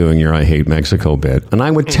you were doing your I Hate Mexico bit, and I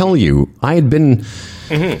would tell you, I had been,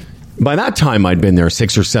 by that time, I'd been there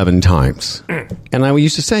 6 or 7 times. And I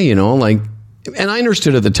used to say, and I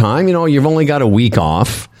understood at the time, you've only got a week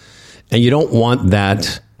off, and you don't want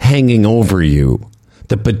that hanging over you,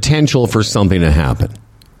 the potential for something to happen.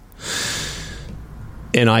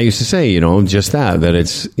 And I used to say, just that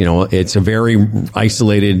it's, it's a very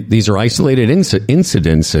isolated, these are isolated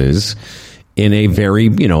incidences in a very,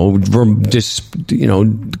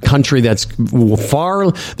 country that's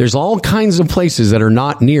far, there's all kinds of places that are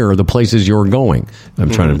not near the places you're going. I'm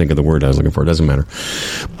trying to think of the word I was looking for. It doesn't matter.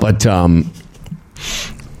 But,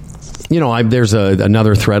 there's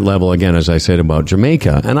another threat level, again, as I said, about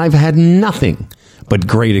Jamaica. And I've had nothing but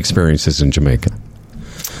great experiences in Jamaica.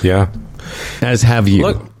 Yeah. As have you.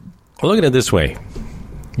 Look at it this way.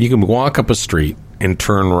 You can walk up a street and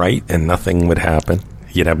turn right and nothing would happen.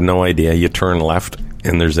 You'd have no idea. You turn left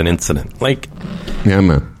and there's an incident. Yeah,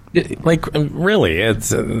 man. Really,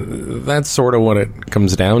 it's that's sort of what it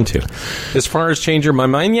comes down to. As far as changing my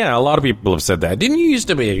mind, a lot of people have said that. Didn't you used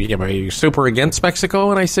to be super against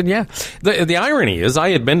Mexico? And I said, yeah. The irony is I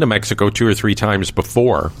had been to Mexico 2 or 3 times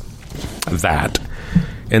before that.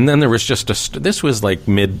 And then there was just this was like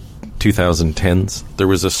mid-2010s. There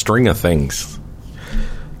was a string of things.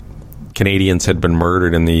 Canadians had been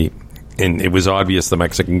murdered and it was obvious the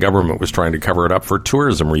Mexican government was trying to cover it up for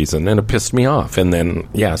tourism reason, and it pissed me off. And then,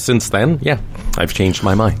 since then, I've changed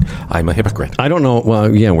my mind. I'm a hypocrite. I don't know.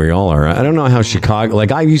 Well, yeah, we all are. I don't know how Chicago,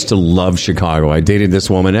 I used to love Chicago. I dated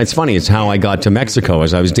this woman. It's funny. It's how I got to Mexico.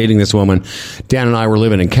 As I was dating this woman, Dan and I were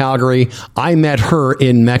living in Calgary. I met her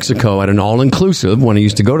in Mexico at an all-inclusive when I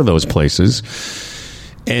used to go to those places.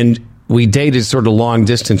 And we dated sort of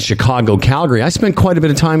long-distance Chicago, Calgary. I spent quite a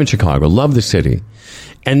bit of time in Chicago. Love the city.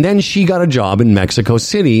 And then she got a job in Mexico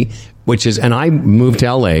City, and I moved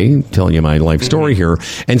to LA, telling you my life story here.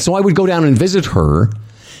 And so I would go down and visit her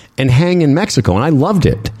and hang in Mexico, and I loved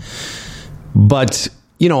it. But,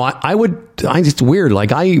 it's weird.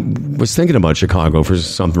 I was thinking about Chicago for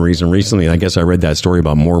some reason recently. I guess I read that story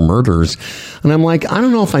about more murders. And I'm like, I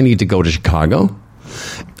don't know if I need to go to Chicago.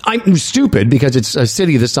 I'm stupid because it's a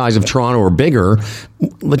city the size of Toronto or bigger.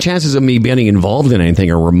 The chances of me getting involved in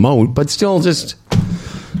anything are remote, but still just...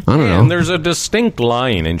 I don't know. And there's a distinct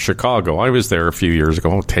line in Chicago. I was there a few years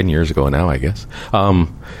ago, 10 years ago now, I guess.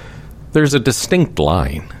 There's a distinct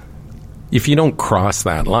line. If you don't cross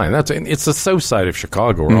that line, it's the south side of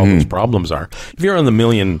Chicago where all those problems are. If you're on the $1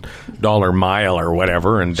 Million Mile or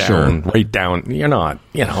whatever and down, right down, you're not.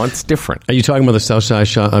 It's different. Are you talking about the south side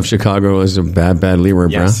of Chicago as a bad Leroy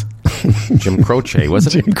Brown? Yes. Jim Croce,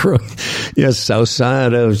 wasn't it? Jim Croce. Yes, south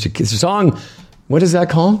side of Chicago. It's a song. What is that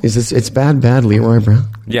called? It's bad Leroy Brown?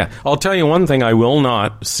 Yeah. I'll tell you one thing I will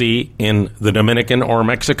not see in the Dominican or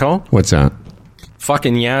Mexico. What's that?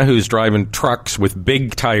 Fucking yahoos driving trucks with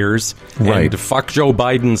big tires and fuck Joe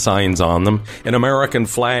Biden signs on them and American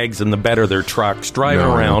flags in the bed of their trucks, driving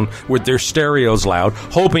around with their stereos loud,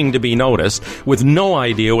 hoping to be noticed, with no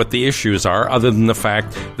idea what the issues are other than the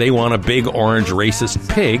fact they want a big orange racist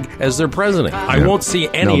pig as their president. I won't see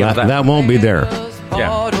any of that. That won't be there.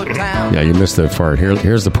 Yeah. Yeah, you missed the fart.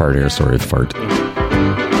 Here's the part here. Sorry, the fart.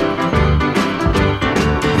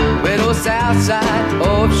 Well, south side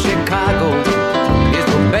of Chicago is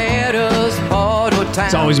the baddest part of town.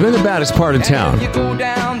 It's always been the baddest part of town.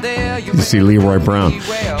 You see Leroy Brown.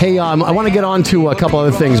 Hey, I want to get on to a couple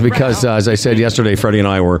other things because, as I said yesterday, Freddie and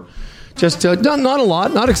I were just not a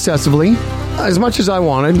lot, not excessively, as much as I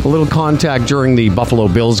wanted. A little contact during the Buffalo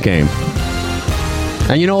Bills game.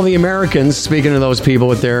 And the Americans, speaking of those people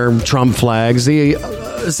with their Trump flags,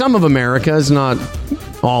 some of America is not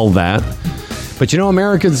all that. But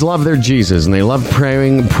Americans love their Jesus, and they love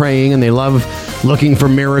praying, and they love looking for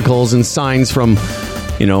miracles and signs from,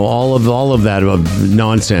 all of that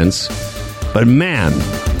nonsense. But man,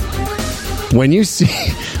 when you see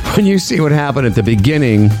what happened at the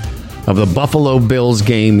beginning of the Buffalo Bills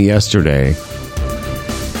game yesterday,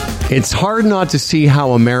 it's hard not to see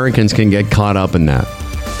how Americans can get caught up in that.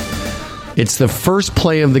 It's the first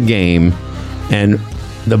play of the game, and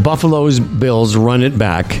the Buffalo Bills run it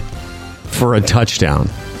back for a touchdown.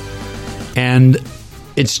 And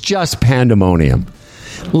it's just pandemonium.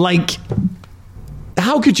 Like,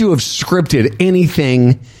 how could you have scripted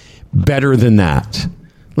anything better than that?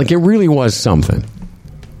 Like, it really was something.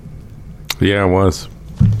 Yeah, it was.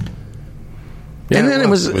 Yeah, and then it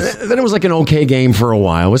was like an okay game for a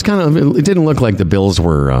while. It was it didn't look like the Bills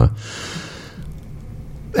were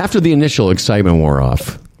after the initial excitement wore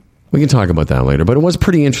off. We can talk about that later, but it was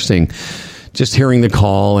pretty interesting just hearing the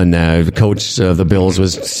call, and the coach of the Bills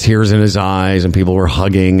was tears in his eyes, and people were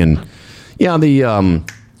hugging, and who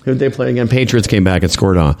did they play again? Patriots came back and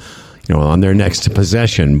scored on their next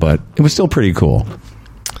possession, but it was still pretty cool.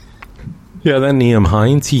 Yeah, then Nyheim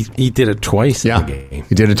Hines, he did it twice in the game.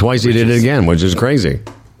 He did it twice, he did it again, which is crazy.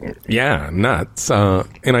 Yeah, nuts.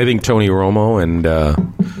 And I think Tony Romo and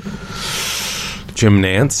Jim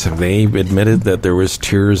Nantz, they admitted that there was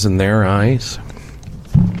tears in their eyes.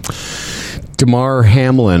 Damar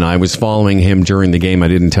Hamlin, I was following him during the game. I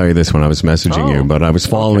didn't tell you this when I was messaging you, but I was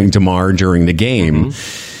following Damar during the game,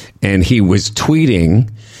 and he was tweeting.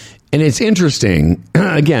 And it's interesting,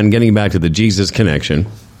 again, getting back to the Jesus connection.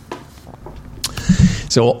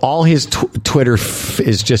 So all his Twitter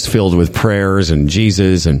is just filled with prayers and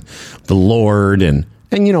Jesus and the Lord and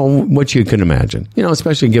what you can imagine,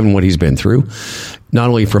 especially given what he's been through, not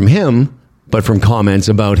only from him, but from comments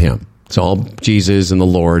about him. It's all Jesus and the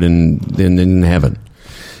Lord and in heaven.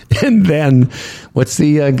 And then, what's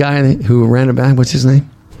the guy who ran it back? What's his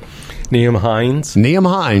name? Nyheim Hines. Nyheim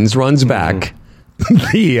Hines runs back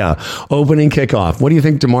the opening kickoff. What do you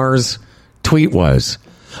think Damar's tweet was?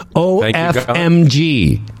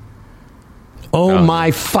 OFMG. Oh,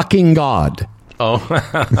 my fucking God. Oh.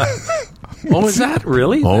 Oh, is that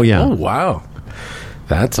really? Oh, yeah. Oh, wow.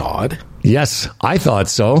 That's odd. Yes, I thought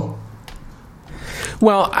so.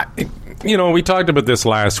 Well, we talked about this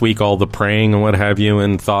last week, all the praying and what have you,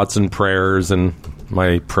 and thoughts and prayers, and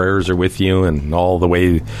my prayers are with you, and all the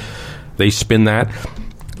way they spin that.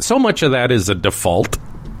 So much of that is a default.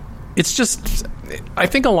 It's just, I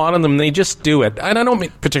think a lot of them, they just do it. And I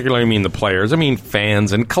don't particularly mean the players. I mean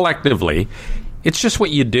fans, and collectively, it's just what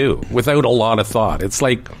you do without a lot of thought. It's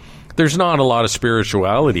like, there's not a lot of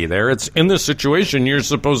spirituality there. It's in this situation, you're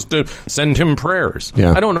supposed to send him prayers.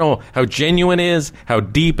 Yeah. I don't know how genuine it is, how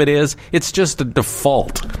deep it is. It's just a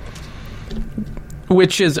default.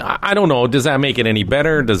 Which is, I don't know, does that make it any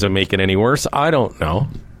better? Does it make it any worse? I don't know.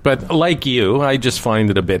 But like you, I just find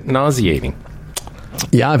it a bit nauseating.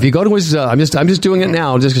 Yeah, if you go to his, I'm just doing it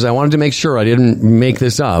now just because I wanted to make sure I didn't make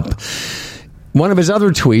this up. One of his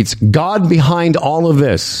other tweets, God behind all of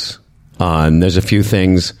this. And there's a few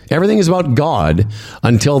things. Everything is about God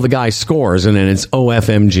until the guy scores, and then it's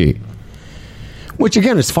OFMG. Which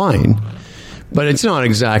again is fine, but it's not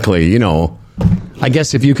exactly, I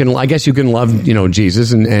guess you can love,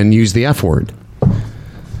 Jesus and use the F word.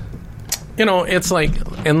 It's like,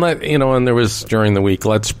 and there was during the week,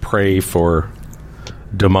 let's pray for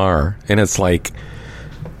Damar, and it's like,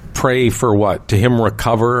 pray for what? To him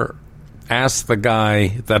recover? Ask the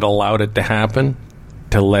guy that allowed it to happen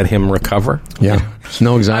to let him recover. Yeah,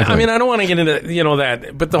 no, exactly. I mean, I don't want to get into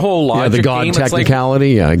that, but the whole logic, the God game,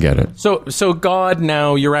 technicality. I get it. So God,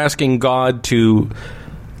 now you're asking God to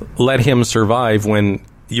let him survive when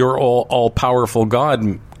your all powerful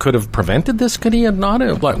God could have prevented this. Could he have not?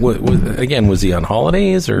 Again, was he on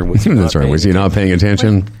holidays or was he? That's right. Was he not paying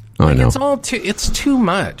attention? I know. It's too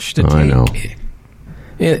much to take. I know.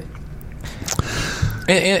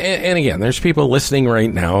 And again, there's people listening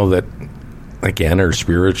right now that, again, are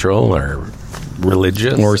spiritual or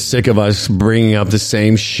religious. Or sick of us bringing up the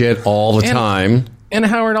same shit all the time. And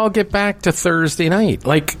Howard, I'll get back to Thursday night.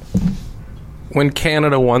 Like, when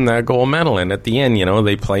Canada won that gold medal, and at the end,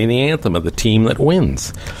 they play the anthem of the team that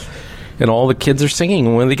wins. And all the kids are singing.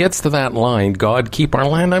 And when it gets to that line, God keep our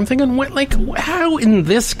land, I'm thinking, how in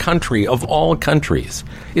this country, of all countries,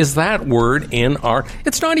 is that word in our...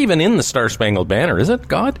 It's not even in the Star Spangled Banner, is it,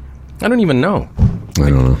 God? I don't even know. I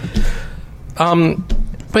don't know.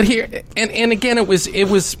 But here, and again, it was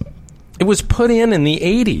put in the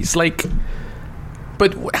 80s. Like,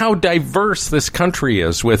 but how diverse this country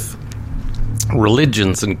is with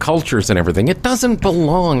religions and cultures and everything. It doesn't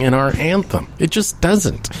belong in our anthem. It just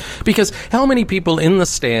doesn't. Because how many people in the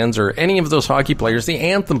stands or any of those hockey players, the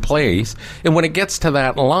anthem plays, and when it gets to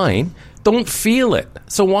that line, don't feel it.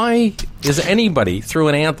 So why is anybody through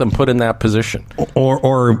an anthem put in that position?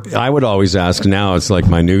 Or I would always ask, now it's like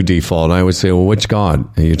my new default, I would say, well, which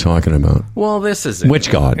God are you talking about? Well, this is it.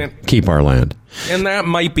 Which God? Keep our land. And that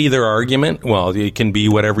might be their argument. Well, it can be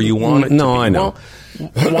whatever you want it to be. I know.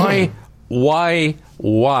 Well, why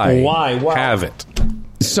have it?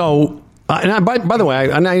 So, by the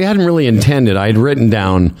way, I hadn't really intended. I had written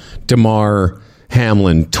down Damar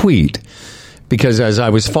Hamlin tweet because as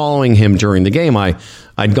I was following him during the game,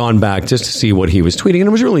 I'd gone back just to see what he was tweeting, and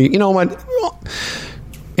it was really, you know what,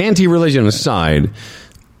 anti-religion aside,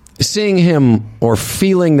 seeing him or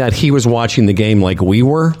feeling that he was watching the game like we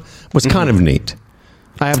were was kind of neat.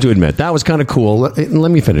 I have to admit, that was kind of cool.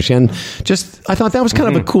 Let me finish. And just, I thought that was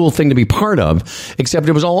kind of a cool thing to be part of, except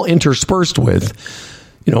it was all interspersed with,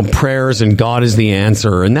 you know, prayers and God is the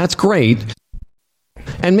answer. And that's great.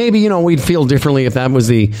 And maybe, you know, we'd feel differently if that was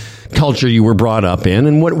the culture you were brought up in.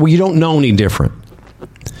 And you don't know any different.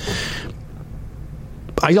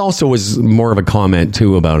 I also was more of a comment,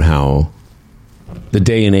 too, about how the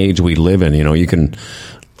day and age we live in, you know, you can,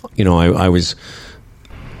 you know,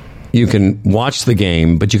 you can watch the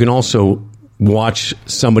game, but you can also watch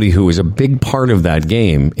somebody who is a big part of that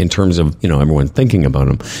game in terms of, you know, everyone thinking about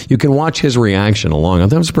him. You can watch his reaction along.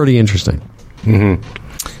 That was pretty interesting. Mm-hmm.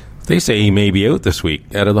 They say he may be out this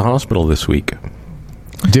week, out of the hospital this week.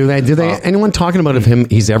 Do they? Anyone talking about if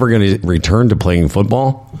he's ever going to return to playing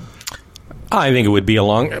football? I think it would be a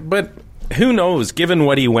long, but who knows? Given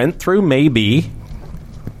what he went through, maybe.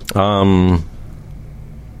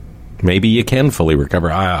 Maybe you can fully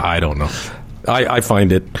recover. I don't know. I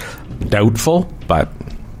find it doubtful, but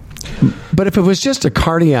if it was just a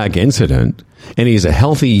cardiac incident and he's a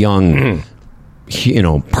healthy young, you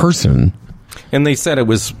know, person, and they said it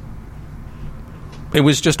was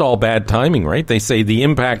just all bad timing, right? They say the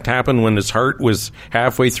impact happened when his heart was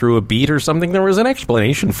halfway through a beat or something. There was an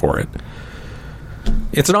explanation for it.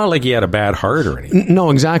 It's not like he had a bad heart or anything. No,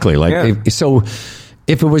 exactly. So.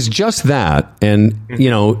 If it was just that, and, you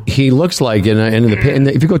know, he looks like, and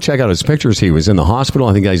if you go check out his pictures, he was in the hospital.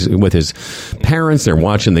 I think he's with his parents. They're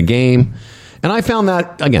watching the game. And I found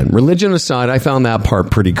that, again, religion aside, I found that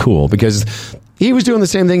part pretty cool because he was doing the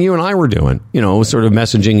same thing you and I were doing, you know, sort of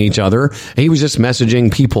messaging each other. He was just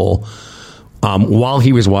messaging people while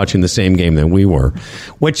he was watching the same game that we were,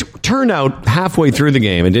 which turned out halfway through the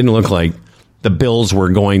game, it didn't look like the Bills were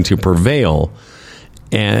going to prevail.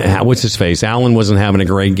 And what's his face? Allen wasn't having a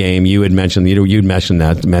great game. You had mentioned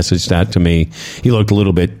messaged that to me. He looked a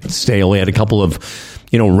little bit stale. He had a couple of,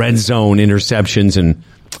 you know, red zone interceptions and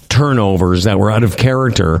turnovers that were out of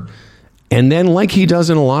character. And then, like he does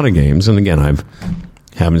in a lot of games, and again,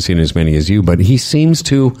 haven't seen as many as you, but he seems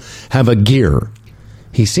to have a gear.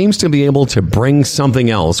 He seems to be able to bring something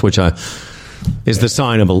else, which is the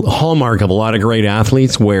sign of a hallmark of a lot of great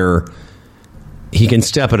athletes, where he can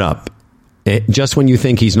step it up. Just when you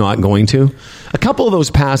think he's not going to. A couple of those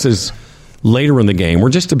passes later in the game were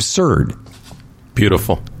just absurd.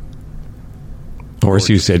 Beautiful. Or as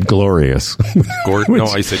you said, glorious. No,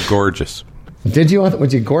 I said gorgeous. Did you?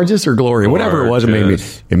 Was it gorgeous or glorious? Whatever it was,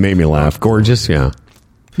 it made me laugh. Gorgeous, yeah.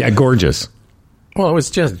 Yeah, gorgeous. Well, it was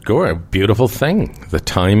just a beautiful thing. The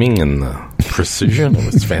timing and the precision, it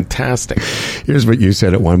was fantastic. Here's what you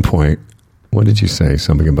said at one point. What did you say?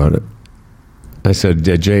 Something about it. I said,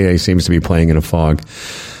 J.A. seems to be playing in a fog.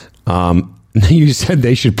 You said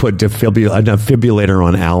they should put a defibrillator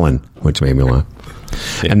on Allen, which made me laugh.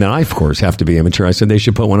 Yeah. And then I, of course, have to be immature. I said they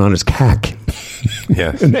should put one on his cack.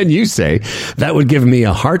 Yes. And then you say, that would give me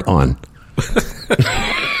a heart on.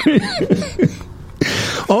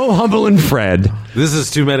 Oh, Humble and Fred. This is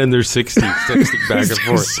two men in their 60s texting back and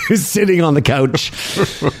forth. Sitting on the couch.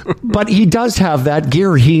 But he does have that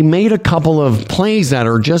gear. He made a couple of plays that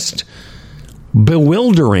are just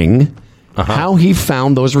bewildering. How he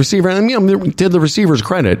found those receivers. I mean, did the receivers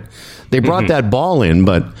credit. They brought that ball in,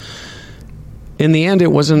 but in the end, it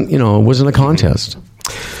wasn't a contest.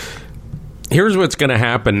 Here's what's going to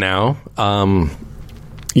happen now.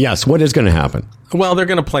 Yes, what is going to happen? Well, they're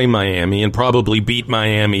going to play Miami and probably beat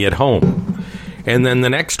Miami at home. And then the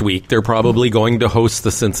next week, they're probably going to host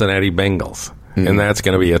the Cincinnati Bengals. And that's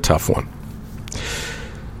going to be a tough one.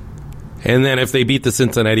 And then if they beat the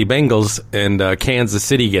Cincinnati Bengals and Kansas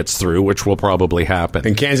City gets through, which will probably happen.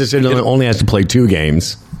 And Kansas City only has to play 2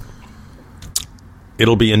 games.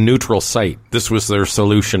 It'll be a neutral site. This was their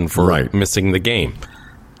solution for missing the game.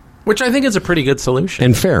 Which I think is a pretty good solution.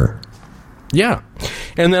 And fair. Yeah.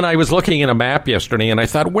 And then I was looking at a map yesterday, and I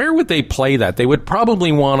thought, where would they play that? They would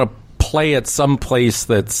probably want to play at some place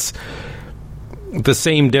that's the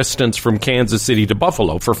same distance from Kansas City to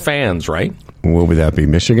Buffalo for fans, right? What would that be?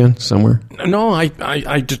 Michigan somewhere? No,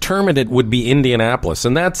 I determined it would be Indianapolis,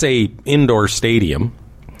 and that's a indoor stadium,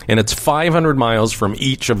 and it's 500 miles from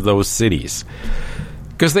each of those cities.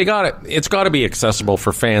 Because it's got to be accessible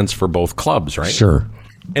for fans for both clubs, right? Sure.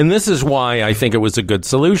 And this is why I think it was a good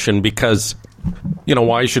solution, because,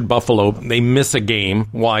 why should Buffalo, they miss a game,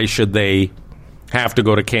 why should they have to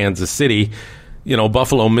go to Kansas City?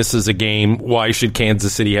 Buffalo misses a game, why should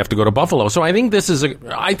Kansas City have to go to Buffalo? So I think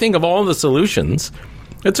I think of all the solutions,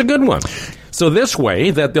 it's a good one. So this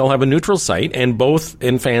way that they'll have a neutral site and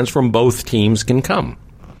fans from both teams can come.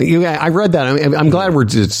 I read that. I'm glad we're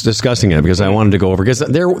discussing it because I wanted to go over, because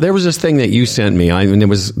there was this thing that you sent me. It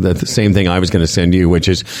was the same thing I was going to send you, which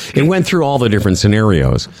is it went through all the different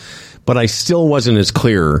scenarios, but I still wasn't as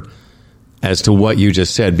clear as to what you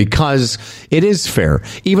just said, because it is fair,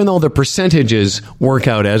 even though the percentages work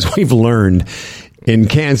out, as we've learned, in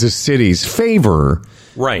Kansas City's favor.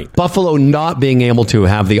 Right. Buffalo not being able to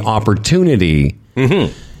have the opportunity.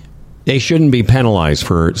 Mm-hmm. They shouldn't be penalized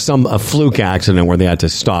for a fluke accident where they had to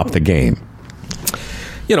stop the game.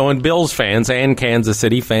 And Bills fans and Kansas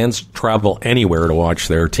City fans travel anywhere to watch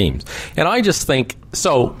their teams. And I just think,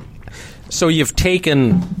 so you've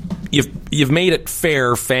made it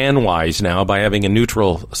fair fan-wise now by having a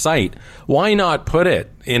neutral site. Why not put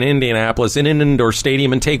it in Indianapolis in an indoor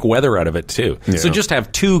stadium and take weather out of it too? Yeah. So just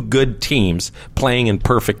have two good teams playing in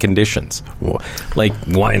perfect conditions. Like,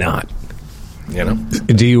 why not?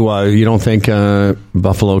 Do you don't think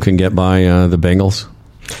Buffalo can get by the Bengals?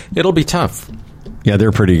 It'll be tough. Yeah,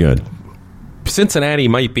 they're pretty good. Cincinnati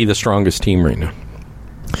might be the strongest team right now.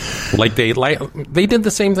 Like they did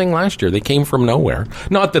the same thing last year. They came from nowhere.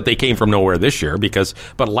 Not that they came from nowhere this year,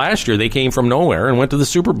 but last year they came from nowhere and went to the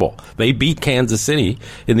Super Bowl. They beat Kansas City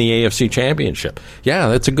in the AFC Championship. Yeah,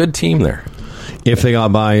 that's a good team there. If they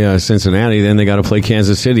got by Cincinnati, then they got to play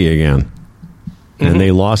Kansas City again. And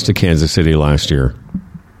they lost to Kansas City last year.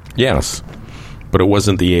 Yes, but it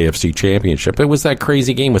wasn't the AFC Championship. It was that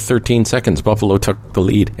crazy game with 13 seconds. Buffalo took the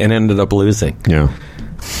lead and ended up losing. Yeah.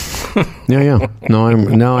 Yeah. No,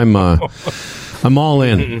 I'm all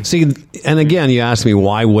in. See, and again, you asked me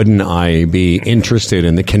why wouldn't I be interested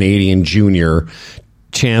in the Canadian Junior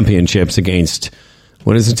Championships against,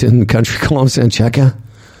 what is it in the country called? Czechia.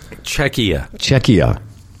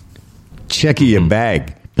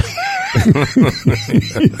 Bag.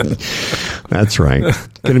 That's right.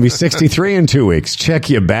 Going to be 63 in 2 weeks. Check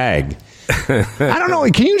your bag. I don't know.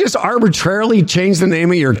 Can you just arbitrarily change the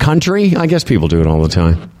name of your country? I guess people do it all the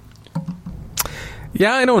time.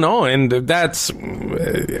 Yeah, I don't know, and that's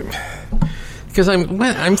because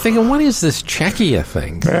I'm thinking, what is this Czechia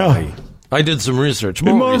thing? Yeah. I did some research,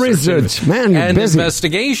 more research, man, you're and busy.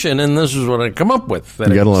 investigation, and this is what I come up with.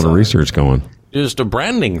 You got a lot of research going. Just a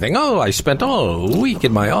branding thing. Oh, I spent a week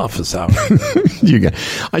in my office hours.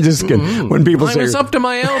 When people say... I was up to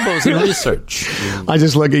my elbows in research. I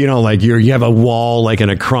just look at, like you have a wall like in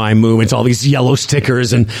a crime movie. It's all these yellow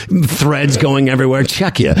stickers and threads going everywhere.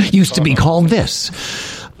 Czechia used to be called this.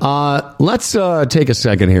 Let's take a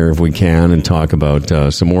second here, if we can, and talk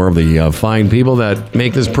about some more of the fine people that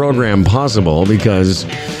make this program possible, because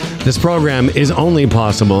this program is only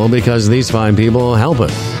possible because these fine people help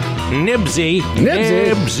it. Nibsy,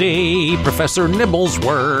 Professor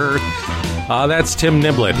Nibblesworth. That's Tim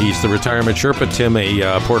Niblett. He's the retirement Sherpa. Tim,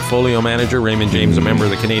 a portfolio manager. Raymond James, a member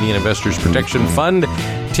of the Canadian Investors Protection Fund.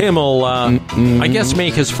 Tim will, I guess,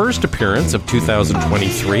 make his first appearance of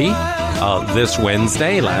 2023 this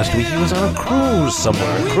Wednesday. Last week he was on a cruise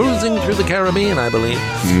somewhere, cruising through the Caribbean, I believe.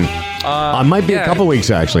 It might be a couple weeks,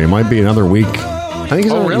 actually. It might be another week. I think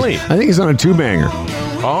he's on a two-banger.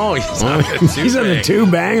 Oh, he's on a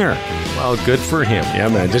two-banger. Well, good for him. Yeah,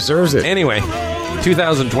 man, deserves it. Anyway,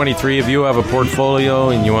 2023, if you have a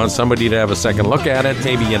portfolio and you want somebody to have a second look at it,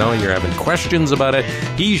 maybe, you're having questions about it,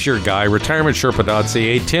 he's your guy,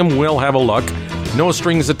 retirementsherpa.ca. Tim will have a look. No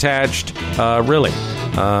strings attached, really.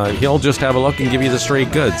 He'll just have a look and give you the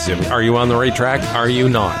straight goods. Are you on the right track? Are you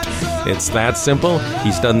not? It's that simple.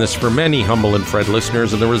 He's done this for many Humble and Fred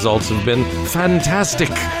listeners, and the results have been fantastic.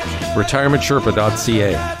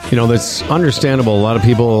 RetirementSherpa.ca. That's understandable. A lot of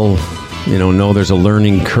people, know there's a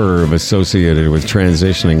learning curve associated with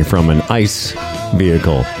transitioning from an ICE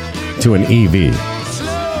vehicle to an EV.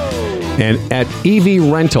 And at EV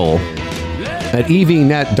Rental, at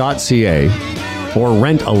evnet.ca or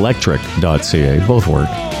rentelectric.ca, both work.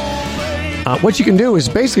 What you can do is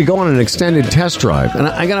basically go on an extended test drive. And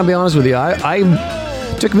I got to be honest with you, I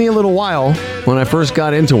took me a little while when I first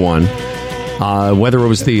got into one, whether it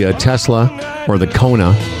was the Tesla or the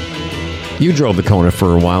Kona. You drove the Kona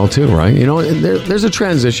for a while too, right? You know, there's a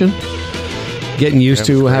transition. Getting used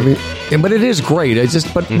to having, but it is great.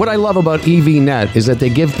 But what I love about EVNet is that they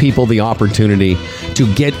give people the opportunity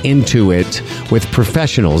to get into it with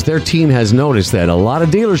professionals. Their team has noticed that a lot of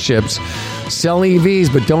dealerships sell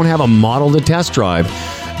EVs but don't have a model to test drive.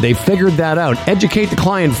 They figured that out. Educate the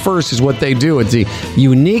client first is what they do. It's a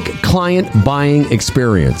unique client buying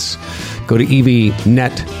experience. Go to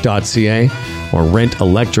evnet.ca or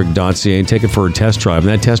rentelectric.ca and take it for a test drive. And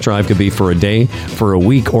that test drive could be for a day, for a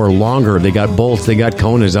week, or longer. They got Bolts, they got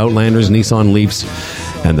Konas, Outlanders, Nissan Leafs,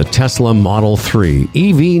 and the Tesla Model 3.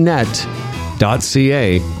 evnet.ca.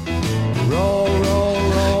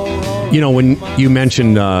 You know, when you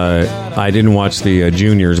mentioned I didn't watch the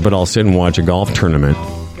juniors, but I'll sit and watch a golf tournament.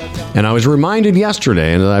 And I was reminded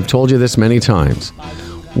yesterday, and I've told you this many times,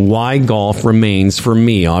 why golf remains, for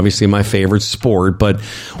me, obviously my favorite sport, but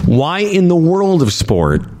why in the world of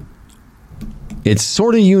sport, it's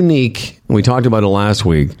sort of unique. We talked about it last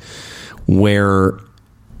week, where,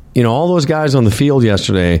 you know, all those guys on the field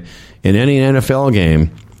yesterday in any NFL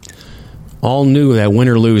game all knew that win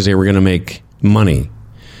or lose, they were going to make money.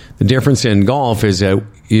 The difference in golf is that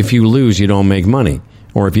if you lose, you don't make money,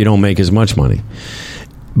 or if you don't make as much money.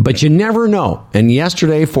 But you never know. And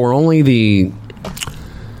yesterday, for only the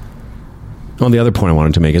other point I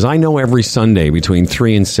wanted to make is I know every Sunday between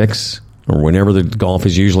 3 and 6, or whenever the golf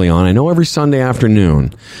is usually on, I know every Sunday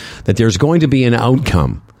afternoon that there's going to be an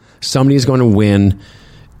outcome. Somebody's going to win.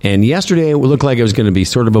 And yesterday it looked like it was going to be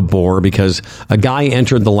sort of a bore because a guy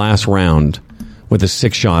entered the last round with a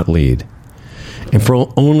 6-shot lead. And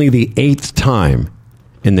for only the 8th time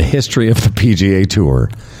in the history of the PGA Tour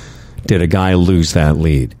did a guy lose that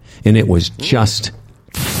lead. And it was just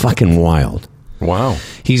fucking wild. Wow.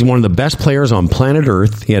 He's one of the best players on planet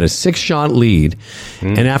Earth. He had a 6-shot lead.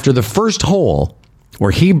 And after the first hole, where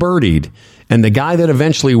he birdied, and the guy that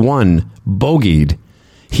eventually won bogeyed,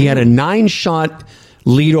 he had a 9-shot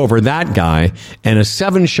lead over that guy and a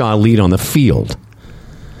 7-shot lead on the field.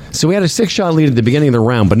 So he had a 6-shot lead at the beginning of the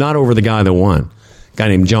round, but not over the guy that won, a guy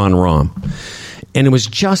named John Rahm. And it was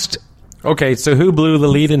just... Okay, so who blew the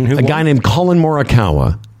lead and who won? A guy named Colin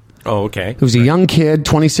Morikawa. Oh, okay. Who's a young kid,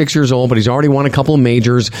 26 years old, but he's already won a couple of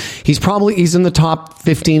majors. He's in the top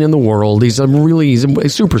 15 in the world. He's a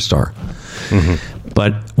superstar. Mm-hmm.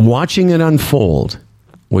 But watching it unfold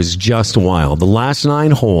was just wild. The last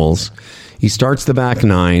 9 holes, he starts the back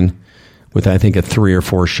 9 with, I think, a 3 or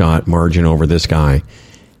 4 shot margin over this guy.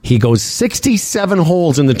 He goes 67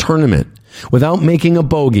 holes in the tournament without making a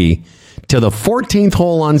bogey. To the 14th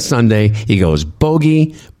hole on Sunday, he goes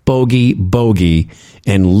bogey, bogey, bogey,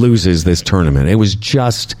 and loses this tournament. It was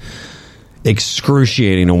just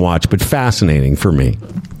excruciating to watch, but fascinating for me.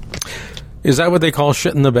 Is that what they call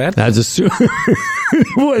shit in the bed? That's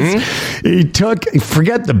He took,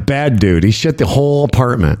 forget the bed, dude. He shit the whole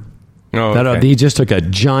apartment. Oh, okay. He just took a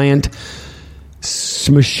giant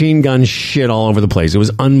machine gun shit all over the place. It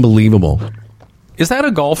was unbelievable. Is that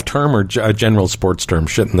a golf term or a general sports term,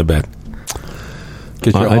 shit in the bed?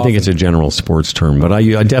 I think it's a general sports term, but I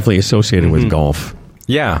definitely associate it with golf.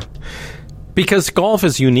 Yeah, because golf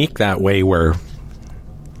is unique that way, where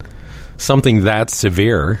something that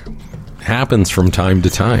severe happens from time to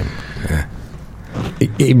time.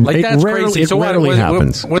 That's crazy. So rarely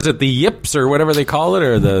happens. Was it the yips or whatever they call it,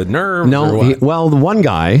 or the nerves? No, the one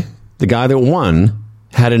guy, the guy that won,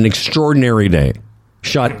 had an extraordinary day.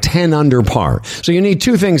 Shot 10 under par. So you need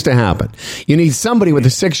 2 things to happen. You need somebody with a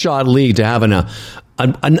 6-shot lead to have an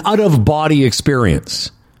out-of-body experience,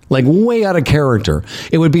 like way out of character.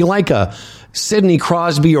 It would be like a Sidney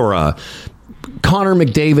Crosby or a Connor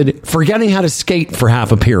McDavid forgetting how to skate for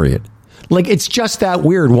half a period. Like, it's just that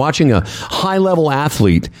weird watching a high-level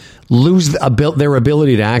athlete lose their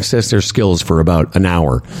ability to access their skills for about an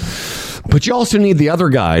hour. But you also need the other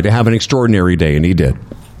guy to have an extraordinary day, and he did.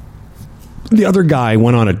 The other guy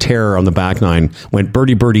went on a tear on the back 9, went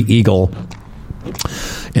birdie, birdie, eagle,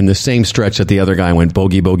 in the same stretch that the other guy went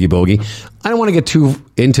bogey, bogey, bogey. I don't want to get too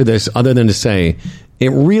into this other than to say it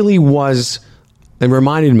really was, it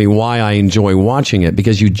reminded me why I enjoy watching it,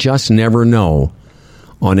 because you just never know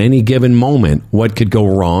on any given moment what could go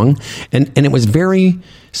wrong. And it was very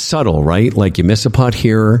subtle, right? Like you miss a putt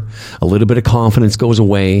here, a little bit of confidence goes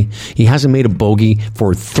away. He hasn't made a bogey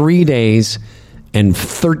for 3 days and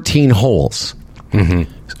 13 holes,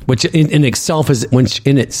 which in itself is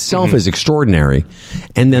extraordinary.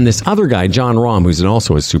 And then this other guy, John Rahm, who's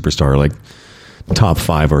also a superstar, like top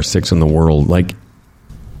 5 or 6 in the world, like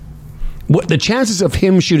What the chances of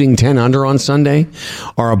him shooting 10 under on Sunday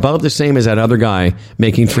are about the same as that other guy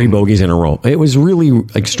making 3 bogeys in a row. It was really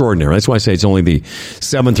extraordinary. That's why I say it's only the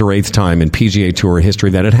 7th or 8th time in PGA Tour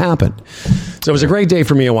history that it happened. So it was a great day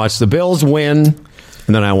for me. I watched the Bills win,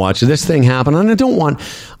 and then I watched this thing happen. And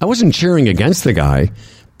I wasn't cheering against the guy.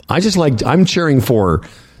 I'm cheering for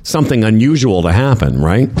something unusual to happen,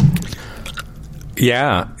 right?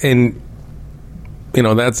 Yeah, and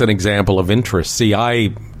that's an example of interest. See,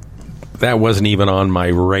 that wasn't even on my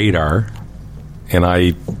radar, and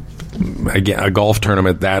again, a golf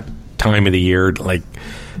tournament that time of the year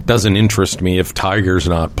doesn't interest me if Tiger's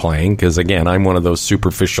not playing, because again, I'm one of those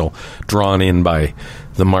superficial, drawn in by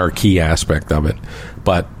the marquee aspect of it.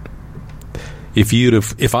 But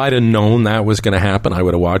if I'd have known that was going to happen, I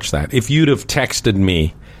would have watched that. If you'd have texted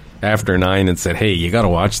me after 9 and said, "Hey, you got to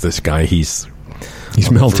watch this guy. He's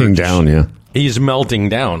melting down." Yeah, he's melting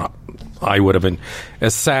down. I would have been,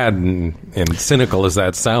 as sad and cynical as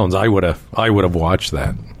that sounds, I would have watched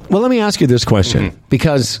that. Well, let me ask you this question,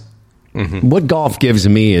 because what golf gives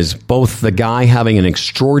me is both the guy having an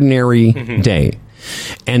extraordinary day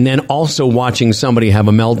and then also watching somebody have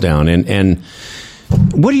a meltdown. And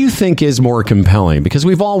what do you think is more compelling? Because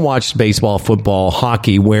we've all watched baseball, football,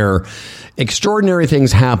 hockey, where extraordinary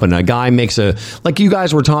things happen. A guy makes like you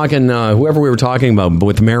guys were talking, whoever we were talking about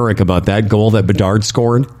with Merrick about that goal that Bedard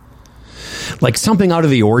scored. Like something out of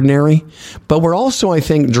the ordinary. But we're also, I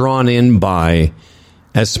think, drawn in by,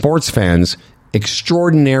 as sports fans,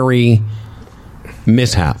 extraordinary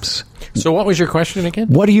mishaps. So what was your question again?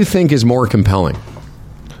 What do you think is more compelling?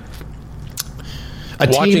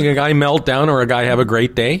 Watching a guy melt down or a guy have a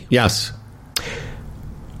great day? Yes.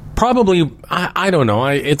 Probably, I don't know.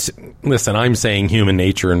 Listen, I'm saying human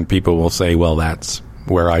nature, and people will say, well, that's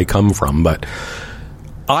where I come from. But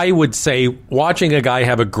I would say watching a guy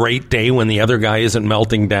have a great day when the other guy isn't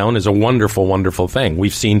melting down is a wonderful, wonderful thing.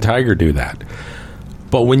 We've seen Tiger do that.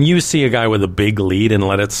 But when you see a guy with a big lead and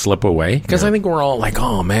let it slip away, because I think we're all like,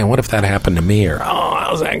 oh, man, what if that happened to me? Or, oh,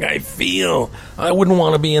 how's that guy feel? I wouldn't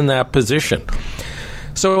want to be in that position.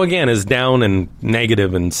 So, again, as down and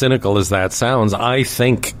negative and cynical as that sounds, I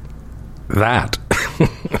think that.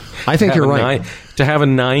 I think you're right. To have a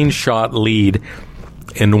 9-shot lead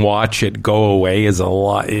and watch it go away is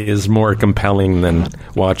more compelling than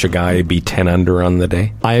watch a guy be 10 under on the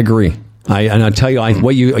day. I agree. And I'll tell you,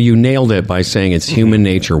 what you nailed it by saying it's human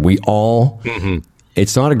nature. We all,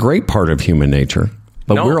 it's not a great part of human nature,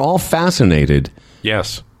 but we're all fascinated.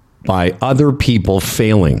 Yes. By other people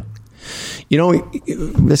failing.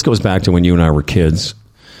 This goes back to when you and I were kids,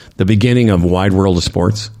 the beginning of Wide World of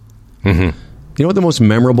Sports. You know what the most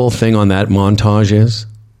memorable thing on that montage is?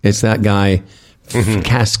 It's that guy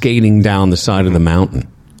cascading down the side of the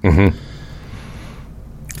mountain.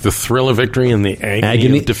 The thrill of victory and the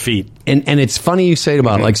agony of defeat. And it's funny you say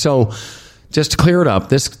about so just to clear it up,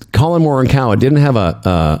 this Colin Morikawa didn't have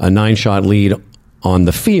a 9-shot lead on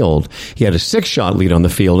the field. He had a 6-shot lead on the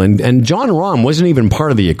field, and Jon Rahm wasn't even part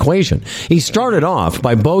of the equation. He started off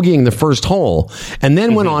by bogeying the first hole and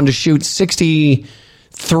then went on to shoot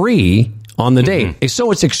 63 on the day.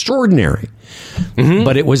 So it's extraordinary.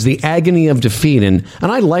 But it was the agony of defeat. And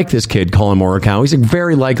I like this kid, Colin Morikawa. He's a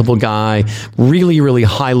very likable guy, really, really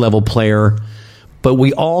high-level player. But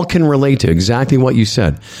we all can relate to exactly what you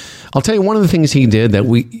said. I'll tell you, one of the things he did that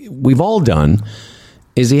we've all done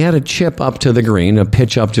is he had a chip up to the green, a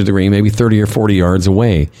pitch up to the green, maybe 30 or 40 yards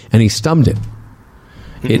away, and he stubbed it.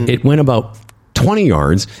 It went about 20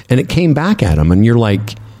 yards, and it came back at him, and you're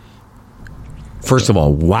like, first of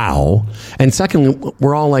all, wow. And secondly,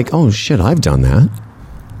 we're all like, oh, shit, I've done that.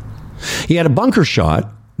 He had a bunker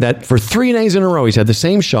shot that for 3 days in a row, he's had the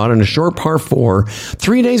same shot on a short par 4.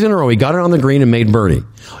 3 days in a row, he got it on the green and made birdie.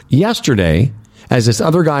 Yesterday, as this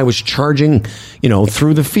other guy was charging,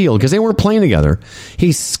 through the field, because they weren't playing together,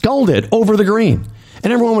 he sculled it over the green.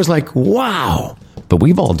 And everyone was like, wow. But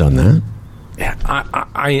we've all done that. Yeah,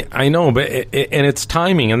 I know, but and it's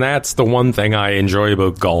timing, and that's the one thing I enjoy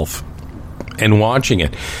about golf and watching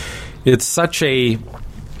it. It's such a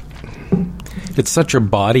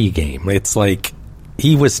body game. It's like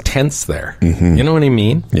he was tense there. You know what I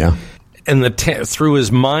mean? Yeah. And through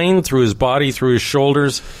his mind, through his body, through his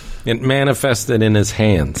shoulders, it manifested in his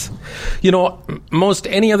hands. Most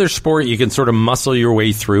any other sport, you can sort of muscle your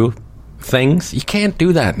way through things. You can't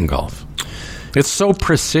do that in golf. It's so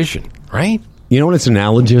precision, right? You know what it's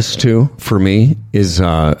analogous to for me is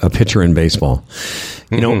a pitcher in baseball.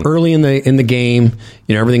 Early in the game,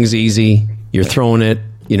 everything's easy. You're throwing it.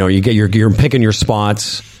 You're picking your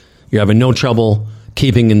spots. You're having no trouble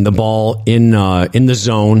keeping the ball in the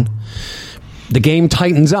zone. The game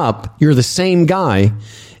tightens up. You're the same guy.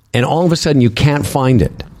 and all of a sudden you can't find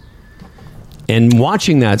it. And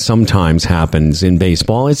watching that sometimes happens in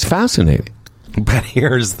baseball. It's fascinating. But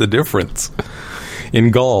here's the difference.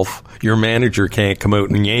 In golf, your manager can't come out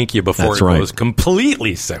and yank you before it goes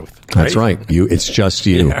completely south. Right? That's right. It's just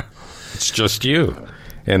you. Yeah, it's just you.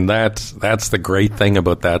 And that's the great thing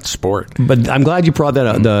about that sport. But I'm glad you brought that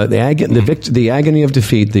up. The agony of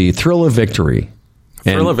defeat, the thrill of victory.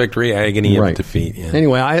 Thrill of victory, agony of defeat. Yeah.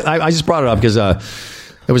 Anyway, I just brought it up because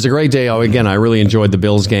it was a great day. Again, I really enjoyed the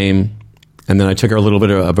Bills game. And then I took a little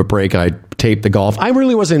bit of a break. I taped the golf. I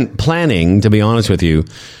really wasn't planning, to be honest with you,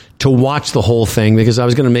 to watch the whole thing because I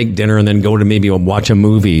was going to make dinner and then go to maybe watch a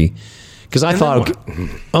movie. Because I thought,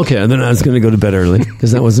 okay, and then I was going to go to bed early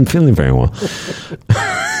because I wasn't feeling very well.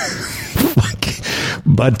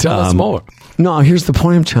 But no, here's the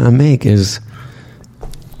point I'm trying to make is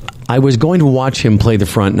I was going to watch him play the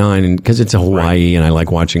front nine because it's a Hawaii and I like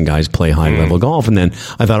watching guys play high-level golf. And then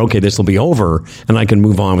I thought, okay, this will be over and I can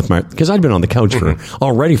move on with because I'd been on the couch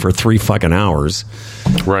already for 3 fucking hours.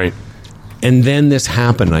 Right. And then this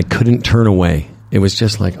happened and I couldn't turn away. It was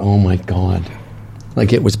just like, oh my God.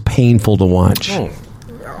 Like it was painful to watch. Oh.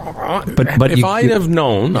 But if I'd have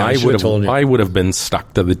known, I would have been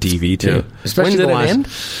stuck to the TV too. Yeah. Especially when did it end?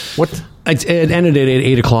 What? It ended at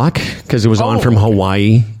 8 o'clock because it was on from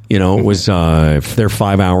Hawaii. You know, it was they're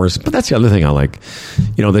 5 hours. But that's the other thing I like.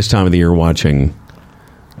 You know, this time of the year watching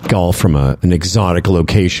golf from an exotic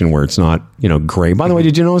location where it's not, you know, gray. By the way,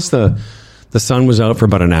 did you notice the sun was out for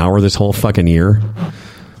about an hour this whole fucking year?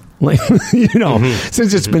 Like, you know,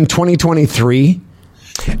 since it's been 2023.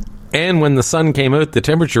 And when the sun came out, the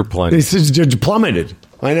temperature plunged. It's plummeted.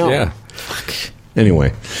 I know. Yeah. Fuck.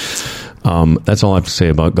 Anyway, that's all I have to say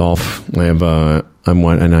about golf. I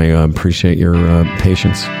appreciate your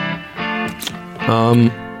patience.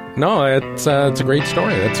 No, it's a great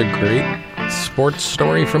story. That's a great sports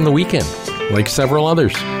story from the weekend, like several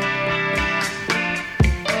others.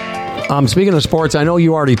 Speaking of sports, I know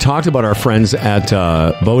you already talked about our friends at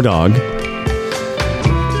Bodog.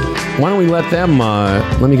 Why don't we let them,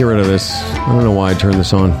 let me get rid of this. I don't know why I turned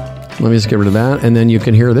this on. Let me just get rid of that, and then you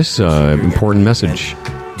can hear this important message.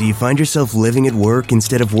 Do you find yourself living at work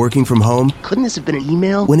instead of working from home? Couldn't this have been an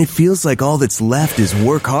email? When it feels like all that's left is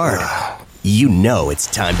work hard, you know it's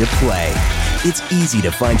time to play. It's easy to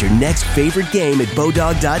find your next favorite game at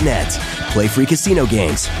Bodog.net. Play free casino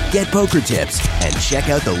games, get poker tips, and check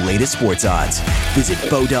out the latest sports odds. Visit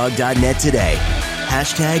Bodog.net today.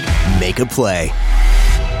 # make a play.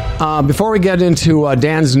 Before we get into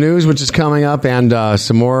Dan's news, which is coming up, and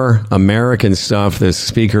some more American stuff, this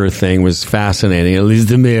speaker thing was fascinating. At least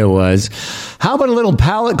to me it was. How about a little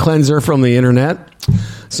palate cleanser from the internet?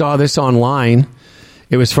 Saw this online.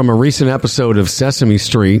 It was from a recent episode of Sesame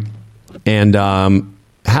Street. And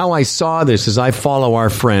how I saw this is I follow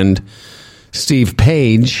our friend Steve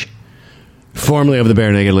Page, formerly of the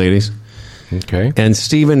Bare Naked Ladies. Okay. And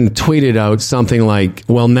Steven tweeted out something like,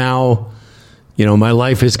 well, now... you know, my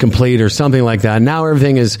life is complete or something like that. Now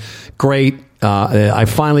everything is great. I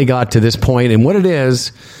finally got to this point. And what it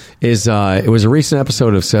is it was a recent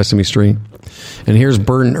episode of Sesame Street. And here's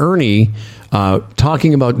Bert and Ernie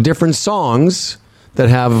talking about different songs that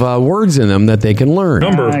have words in them that they can learn.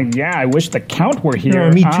 Yeah, I wish the Count were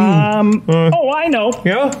here. Me too. I know.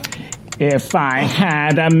 Yeah? If I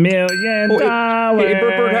had $1 million. Hey,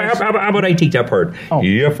 Bert, how about I take that part? Oh.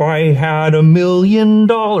 If I had $1 million.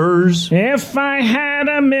 If I had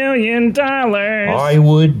 $1 million. I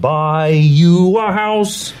would buy you a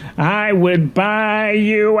house. I would buy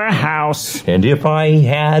you a house. And if I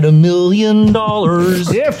had $1 million.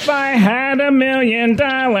 If I had $1 million.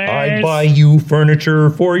 I'd buy you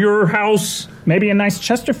furniture for your house. Maybe a nice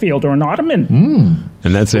Chesterfield or an ottoman.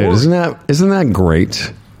 And that's it. Isn't that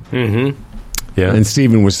great? Mm-hmm. Yeah. And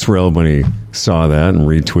Steven was thrilled when he saw that and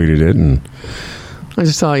retweeted it. And I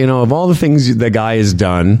just thought, you know, of all the things the guy has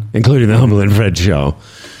done, including the Humble and Fred show,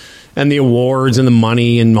 and the awards and the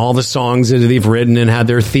money and all the songs that they've written and had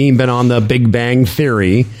their theme been on the Big Bang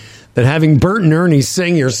Theory, that having Bert and Ernie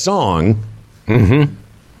sing your song, I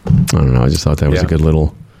don't know, I just thought that was a good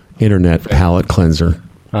little internet palate cleanser.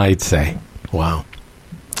 I'd say. Wow.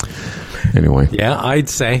 Anyway. Yeah, I'd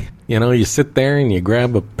say. You know, you sit there and you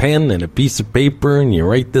grab a pen and a piece of paper and you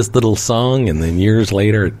write this little song, and then years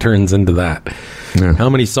later it turns into that. Yeah. How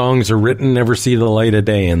many songs are written, never see the light of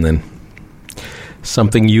day, and then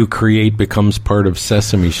something you create becomes part of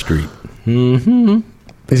Sesame Street.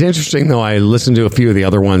 It's interesting, though. I listened to a few of the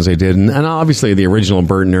other ones they did, and obviously the original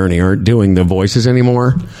Bert and Ernie aren't doing the voices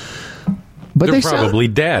anymore. But they're probably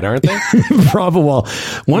dead, aren't they? Probably. Well,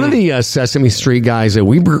 one of the Sesame Street guys that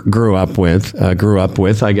we grew up with,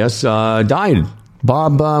 I guess, died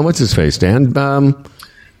Bob, what's his face, Dan?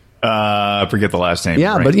 I forget the last name.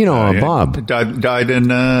 Yeah, right? but Bob died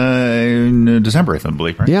in December, I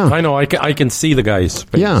believe. Right? Yeah, I know. I can see the guy's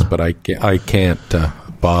face, Yeah. but I can't.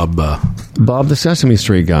 Bob the Sesame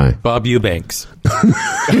Street guy. Bob Eubanks.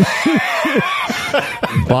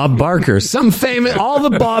 Bob Barker. Some famous. All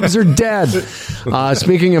the Bobs are dead.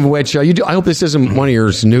 Speaking of which, I hope this isn't one of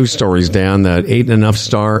your news stories, Dan. That 8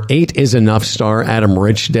 is enough star Adam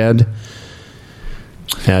Rich dead.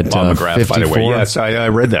 At Bob McGrath, 54. by the way. Yes, I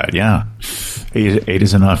read that. Yeah, 8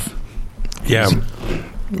 is enough. Yeah.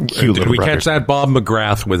 Did we catch that? Bob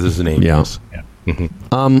McGrath was his name. Yeah.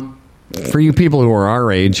 Mm-hmm. For you people who are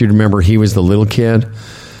our age, you'd remember he was the little kid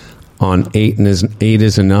on 8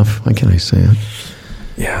 is enough. How can I say it?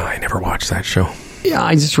 Yeah, I never watched that show. Yeah,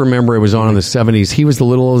 I just remember it was on in the 70s. He was the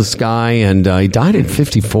littlest guy, and he died at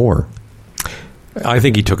 54. I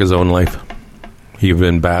think he took his own life. He'd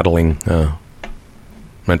been battling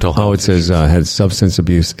mental health. Oh, it says had substance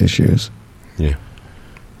abuse issues. Yeah.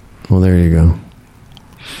 Well, there you go.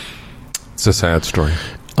 It's a sad story.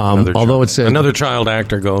 Although it says another child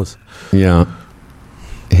actor goes. Yeah.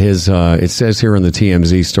 It says here in the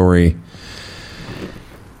TMZ story,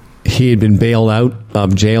 he had been bailed out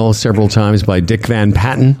of jail several times by Dick Van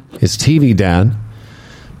Patten, his TV dad.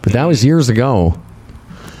 But that was years ago.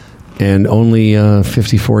 And only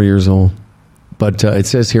 54 years old. But it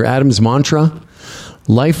says here, Adam's mantra,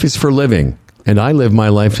 life is for living, and I live my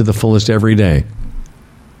life to the fullest every day.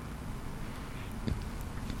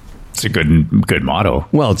 It's a good motto.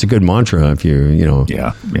 Well, it's a good mantra if you know.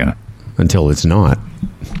 Yeah. Until it's not.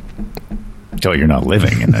 Until you're not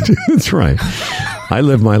living. And That's right. I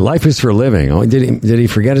live my life is for living. Oh, did he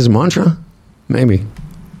forget his mantra? Maybe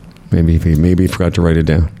he forgot to write it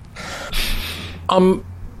down.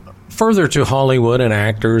 Further to Hollywood and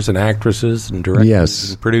actors and actresses and directors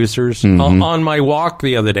and producers. Mm-hmm. On my walk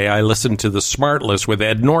the other day, I listened to the Smart List with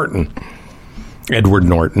Edward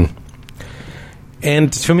Norton.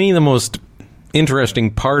 And to me, the most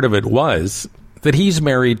interesting part of it was that he's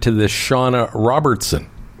married to this Shauna Robertson,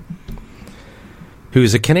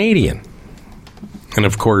 who's a Canadian. And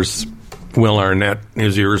of course, Will Arnett,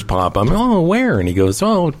 his ears pop. Oh, where? And he goes,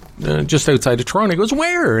 just outside of Toronto. He goes,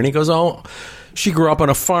 where? And he goes, she grew up on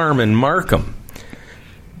a farm in Markham.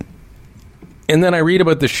 And then I read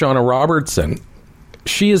about this Shauna Robertson.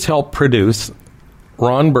 She has helped produce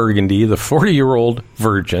Ron Burgundy, the 40-year-old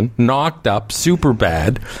virgin, Knocked Up, Super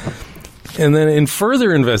Bad. And then in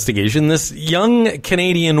further investigation, this young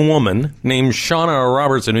Canadian woman named Shauna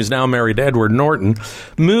Robertson, who's now married to Edward Norton,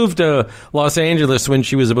 moved to Los Angeles when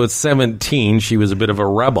she was about 17. She was a bit of a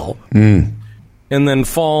rebel. And then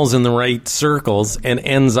falls in the right circles and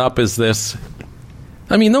ends up as this.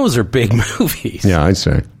 I mean, those are big movies. Yeah, I'd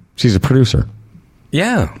say. She's a producer.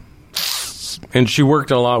 Yeah. And she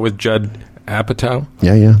worked a lot with Judd Apatow.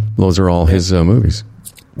 Yeah. Those are all his movies.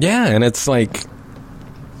 Yeah, and it's like,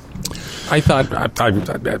 I thought,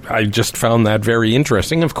 I just found that very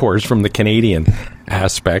interesting, of course, from the Canadian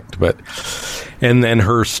aspect, and then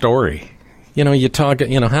her story. You talk,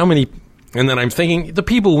 how many, and then I'm thinking, the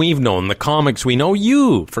people we've known, the comics we know,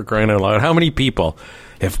 you, for crying out loud, how many people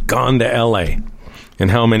have gone to L.A., and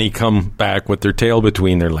how many come back with their tail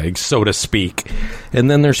between their legs, so to speak. And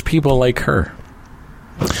then there's people like her.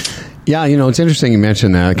 Yeah, it's interesting you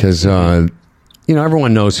mentioned that because,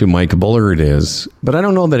 everyone knows who Mike Bullard is, but I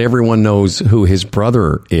don't know that everyone knows who his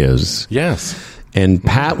brother is. Yes. And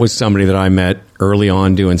Pat was somebody that I met early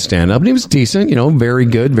on doing stand-up, and he was decent, very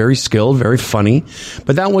good, very skilled, very funny,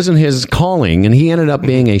 but that wasn't his calling, and he ended up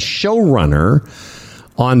being a showrunner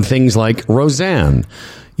on things like Roseanne.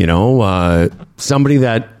 Somebody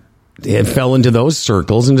that fell into those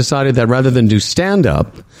circles and decided that rather than do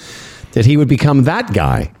stand-up, that he would become that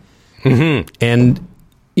guy. Mm-hmm. And,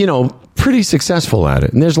 pretty successful at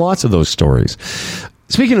it. And there's lots of those stories.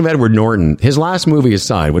 Speaking of Edward Norton, his last movie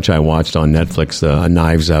aside, which I watched on Netflix, A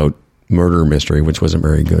Knives Out murder mystery, which wasn't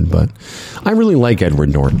very good, but I really like Edward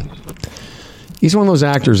Norton. He's one of those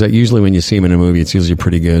actors that usually when you see him in a movie, it's usually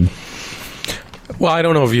pretty good. Well, I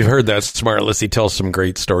don't know if you've heard that Smart List. He tells some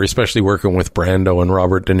great stories, especially working with Brando and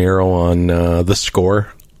Robert De Niro on The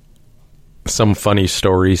Score. Some funny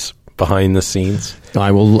stories behind the scenes.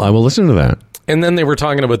 I will listen to that. And then they were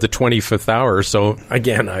talking about the 25th Hour. So,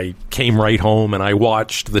 again, I came right home and I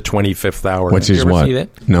watched the 25th Hour. What's his what? See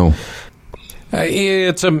that? No.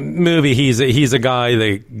 It's a movie. He's a guy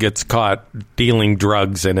that gets caught dealing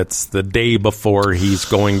drugs, and it's the day before he's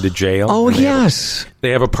going to jail. Oh, yes.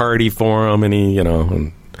 They have a party for him, and he,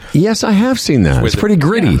 And yes, I have seen that. It's pretty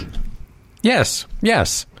gritty. Yeah.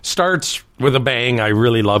 Yes. Starts with a bang. I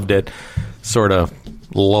really loved it. Sort of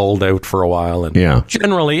lulled out for a while, and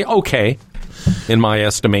generally okay in my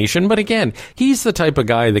estimation. But again, he's the type of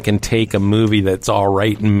guy that can take a movie that's all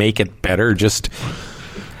right and make it better.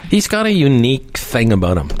 He's got a unique thing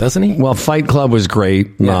about him, doesn't he? Well, Fight Club was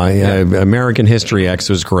great. American History X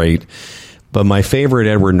was great. But my favorite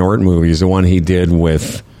Edward Norton movie is the one he did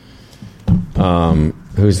with,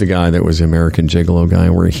 who's the guy that was the American Gigolo guy,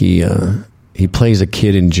 where he plays a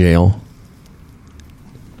kid in jail.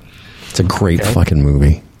 It's a great fucking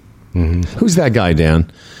movie. Mm-hmm. Who's that guy,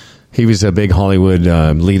 Dan? He was a big Hollywood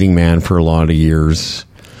leading man for a lot of years.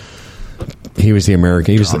 He was the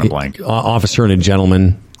American. He was the Officer and a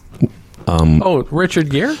Gentleman. Richard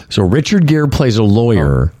Gere? So Richard Gere plays a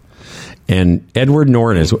lawyer, and Edward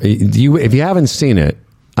Norton is. If you haven't seen it,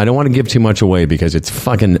 I don't want to give too much away because it's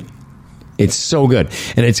so good.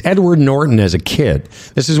 And it's Edward Norton as a kid.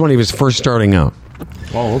 This is when he was first starting out.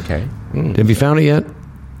 Oh, okay. Have you found it yet?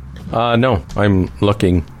 No, I'm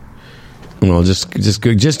looking. Well, just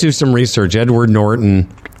do some research. Edward Norton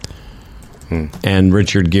and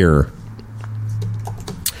Richard Gere.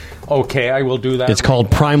 Okay, I will do that. It's called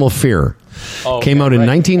Primal Fear. Came out in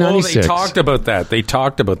 1996. They talked about that. They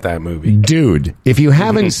talked about that movie. Dude, if you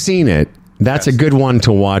haven't seen it, that's a good one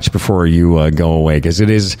to watch before you go away. Because it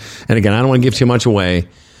is, and again, I don't want to give too much away.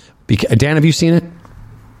 Dan, have you seen it?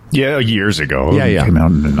 Yeah, years ago. Yeah. It came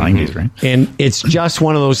out in the 90s, right? And it's just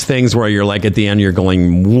one of those things where you're like, at the end, you're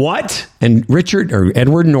going, what? And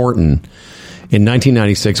Edward Norton in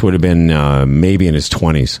 1996 would have been maybe in his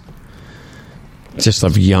 20s. Just a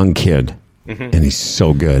young kid. And he's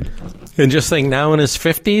so good. And just think, now in his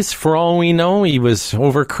 50s, for all we know, he was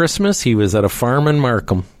over Christmas, he was at a farm in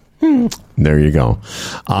Markham. There you go.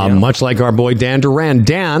 Much like our boy Dan Duran.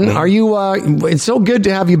 Dan, are you? It's so good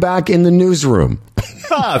to have you back in the newsroom.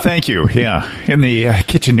 Thank you. Yeah, in the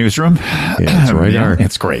kitchen newsroom. Yeah, that's right.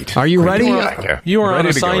 It's great. Are you ready? You were on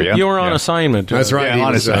assignment. You were on assignment. That's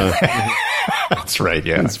right. That's right.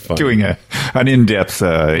 Yeah, doing an in-depth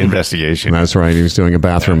investigation. That's right. He was doing a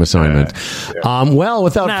bathroom assignment. Well,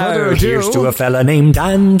 without further ado, here's to a fella named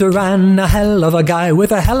Dan Duran, a hell of a guy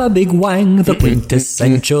with a hella big wang, the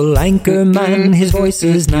quintessential anchor man. His voice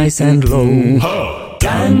is nice and low.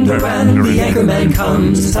 Dan Duran, the anchorman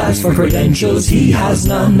comes. As for credentials, he has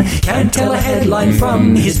none. Can't tell a headline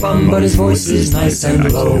from his bum, but his voice is nice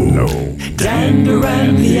and low. Dan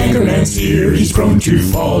Duran, the anchorman's here. He's prone to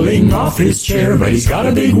falling off his chair, but he's got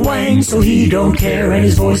a big wang, so he don't care, and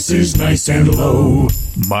his voice is nice and low.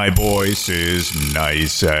 My voice is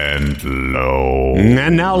nice and low.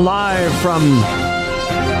 And now live from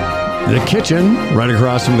the kitchen, right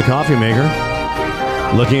across from the coffee maker,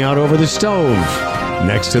 looking out over the stove,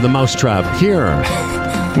 next to the mousetrap, here,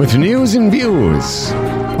 with news and views,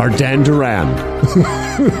 are Dan Duran.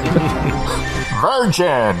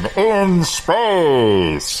 Virgin in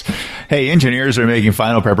space. Hey, engineers are making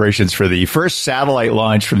final preparations for the first satellite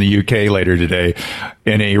launch from the UK later today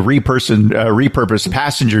in a repurposed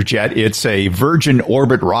passenger jet. It's a Virgin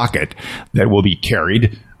Orbit rocket that will be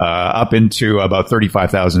carried up into about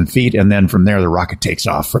 35,000 feet. And then from there, the rocket takes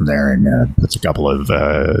off from there and puts a couple of,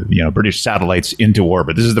 British satellites into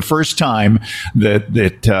orbit. This is the first time that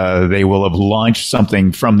they will have launched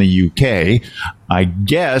something from the UK. I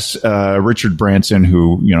guess Richard Branson,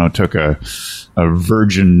 who, took a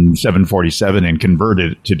Virgin 747 and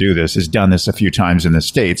converted it to do this, has done this a few times in the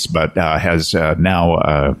States, but has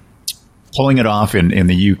now pulling it off in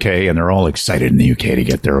the UK, and they're all excited in the UK to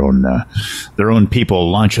get their own people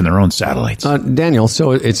launching their own satellites. Daniel,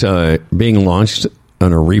 so it's being launched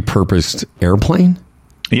on a repurposed airplane?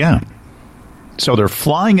 Yeah. So they're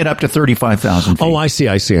flying it up to 35,000 feet. Oh, I see.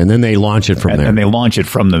 And then they launch it from there. And they launch it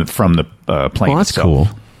from the plane. Oh, that's itself. cool.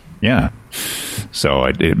 Yeah. So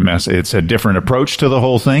it's a different approach to the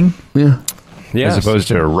whole thing. Yeah. As opposed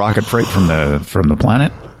to a rocket freight from the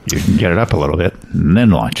planet. You can get it up a little bit and then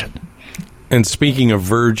launch it. And speaking of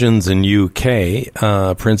virgins in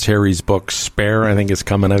UK, Prince Harry's book Spare, I think, is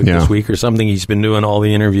coming out this week or something. He's been doing all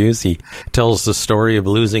the interviews. He tells the story of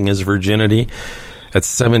losing his virginity. At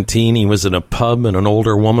 17, he was in a pub, and an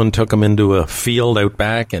older woman took him into a field out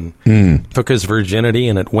back and took his virginity,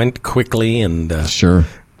 and it went quickly. And sure,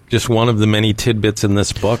 just one of the many tidbits in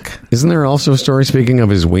this book. Isn't there also a story, speaking of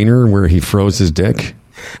his wiener, where he froze his dick?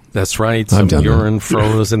 That's right. Some urine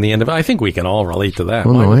froze in the end of it. I think we can all relate to that.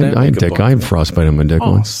 Well, no, I had frostbite on my dick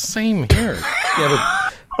once. Same here. You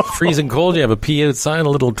have a freezing cold, you have a pee outside, a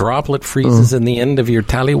little droplet freezes in the end of your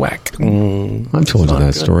tallywhack. I've told you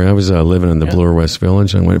that story. I was living in the Bloor West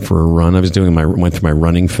Village. I went for a run. I was went through my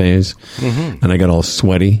running phase, and I got all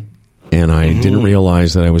sweaty, and I didn't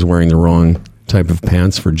realize that I was wearing the wrong type of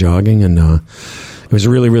pants for jogging, and It was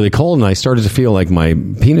really, really cold, and I started to feel like my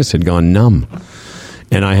penis had gone numb.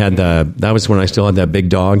 And I had that was when I still had that big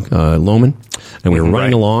dog, Loman. And we were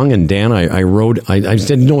running along, and Dan, I rode, I just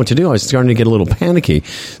didn't know what to do. I was starting to get a little panicky.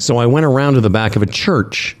 So I went around to the back of a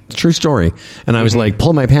church, true story, and I was like,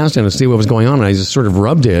 pull my pants down to see what was going on, and I just sort of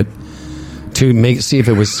rubbed it to see if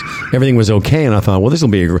everything was okay. And I thought, well, this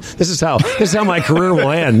is how my career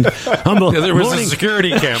will end. There was a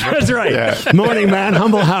security camera. That's right. Yeah. Morning, man.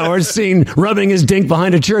 Humble Howard seen rubbing his dink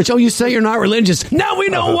behind a church. Oh, you say you're not religious. Now we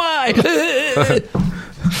know why.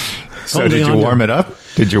 So did you warm it up?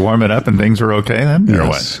 Did you warm it up and things were okay then? Yes. Or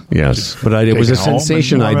what? Yes. But it was a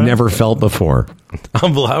sensation I'd never felt before.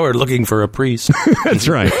 Humble Howard looking for a priest. That's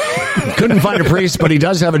right. Couldn't find a priest, but he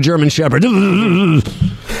does have a German Shepherd.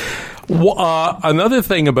 Another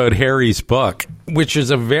thing about Harry's book, which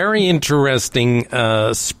is a very interesting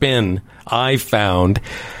spin I found,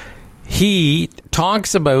 he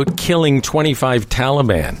talks about killing 25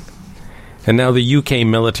 Taliban. And now the UK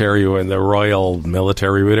military, or the Royal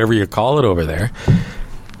Military, whatever you call it over there,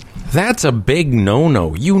 that's a big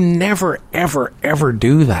no-no. You never, ever, ever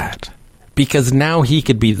do that. Because now he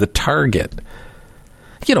could be the target.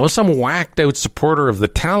 You know, some whacked-out supporter of the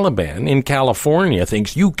Taliban in California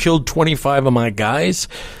thinks, you killed 25 of my guys.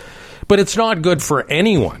 But it's not good for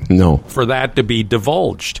anyone. No. For that to be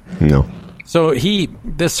divulged. No. So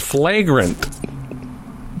this flagrant...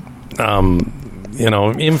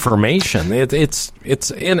 information.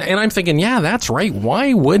 And I'm thinking, yeah, that's right.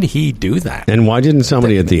 Why would he do that? And why didn't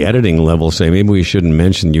somebody at the editing level say, maybe we shouldn't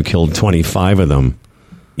mention you killed 25 of them?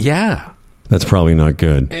 Yeah. That's probably not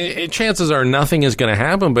good. Chances are nothing is going to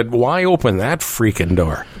happen, but why open that freaking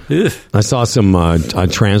door? Ugh. I saw some a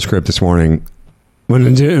transcript this morning when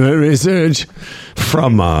I did research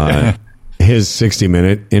from his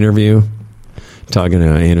 60-minute interview talking to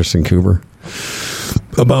Anderson Cooper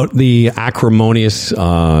about the acrimonious,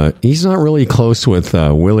 he's not really close with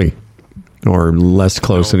Willie, or less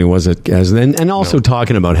close than he was and also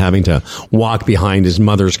talking about having to walk behind his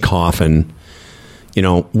mother's coffin. You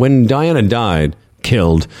know, when Diana died,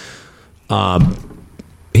 killed,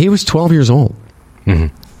 he was 12 years old.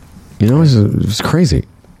 Mm-hmm. You know, it was crazy.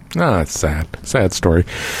 Oh, it's sad. Sad story.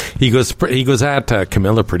 He goes at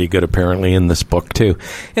Camilla pretty good, apparently, in this book, too.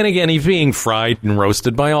 And again, he's being fried and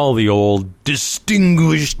roasted by all the old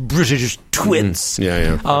distinguished British twits.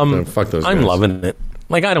 Yeah. Fuck those guys. I'm loving it.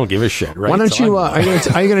 Like, I don't give a shit, right? Why don't you, are you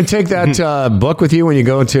going to take that book with you when you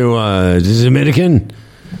go to Dominican?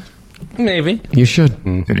 Maybe. You should.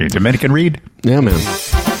 Dominican read? Yeah, man.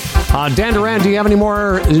 Dan Duran, do you have any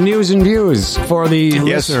more news and views for the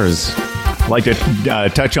listeners? I'd like to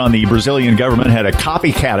touch on the Brazilian government had a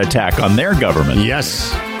copycat attack on their government.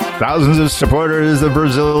 Yes. Thousands of supporters of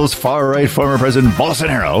Brazil's far-right former President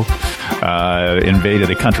Bolsonaro invaded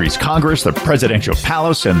the country's Congress, the presidential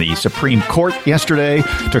palace, and the Supreme Court yesterday.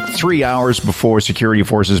 Took 3 hours before security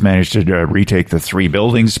forces managed to retake the three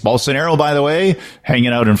buildings. Bolsonaro, by the way,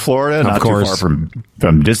 hanging out in Florida, not too far from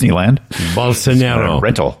Disneyland. Bolsonaro.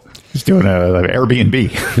 Rental. He's doing an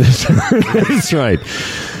Airbnb. That's right.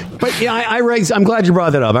 But yeah, I'm glad you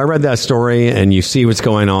brought that up. I read that story, and you see what's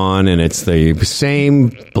going on, and it's the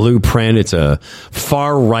same blueprint. It's a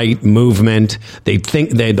far right movement. They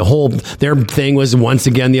think their thing was once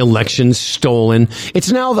again the election stolen.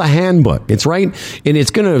 It's now the handbook. It's right, and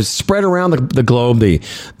it's going to spread around the globe. The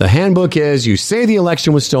handbook is you say the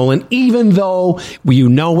election was stolen, even though you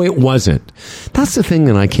know it wasn't. That's the thing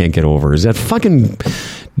that I can't get over is that fucking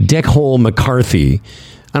dickhole McCarthy.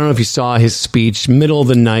 I don't know if you saw his speech, middle of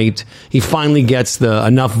the night. He finally gets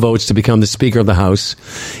enough votes to become the Speaker of the House.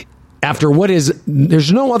 After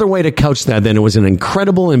there's no other way to couch that than it was an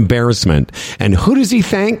incredible embarrassment. And who does he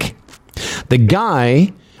thank? The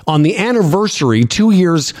guy on the anniversary 2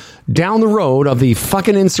 years down the road of the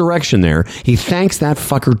fucking insurrection there. He thanks that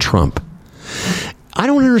fucker Trump. I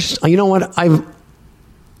don't understand. You know what?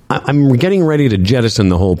 I'm getting ready to jettison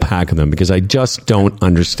the whole pack of them because I just don't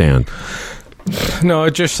understand. No,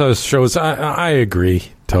 it just shows. I agree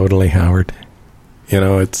totally, Howard. You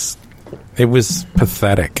know, it was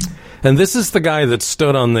pathetic. And this is the guy that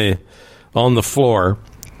stood on the floor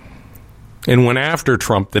and went after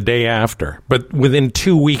Trump the day after, but within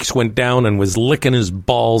 2 weeks went down and was licking his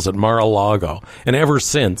balls at Mar-a-Lago. And ever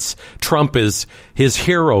since, Trump is his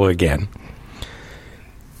hero again.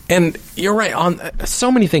 And you're right on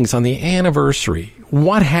so many things on the anniversary.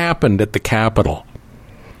 What happened at the Capitol?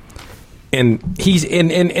 And he's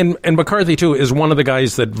and McCarthy too is one of the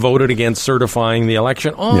guys that voted against certifying the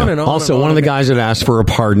election. Also, one of the guys that asked for a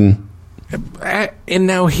pardon. And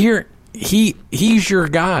now here he's your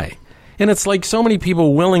guy. And it's like so many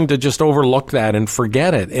people willing to just overlook that and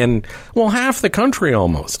forget it. And, well, half the country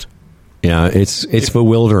almost. Yeah, it's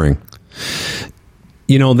bewildering.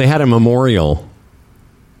 You know, they had a memorial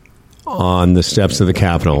on the steps of the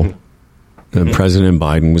Capitol. President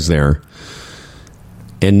Biden was there.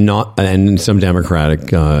 And some Democratic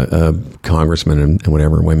congressmen and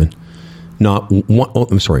whatever, women. One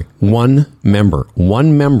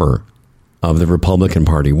member of the Republican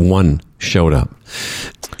Party, one showed up.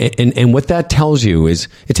 And what that tells you is,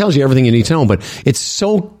 it tells you everything you need to know, but it's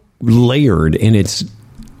so layered and it's,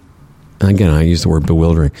 again, I use the word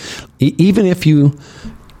bewildering. Even if you,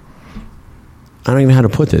 I don't even know how to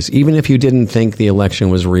put this, even if you didn't think the election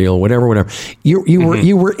was real, whatever,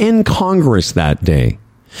 you were in Congress that day.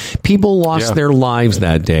 People lost their lives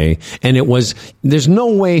that day, and there's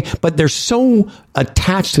no way, but they're so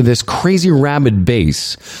attached to this crazy rabid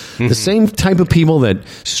base. The same type of people that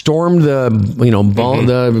stormed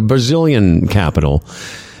the Brazilian capital.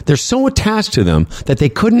 They're so attached to them that they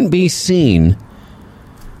couldn't be seen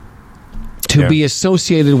to be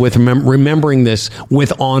associated with remembering this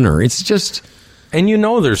with honor. It's just... And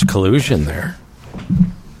there's collusion there.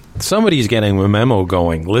 Somebody's getting a memo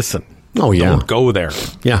going, listen... Oh, yeah. Don't go there.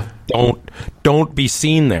 Yeah. Don't be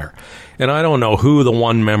seen there. And I don't know who the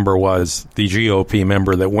one member was, the GOP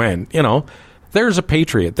member that went. There's a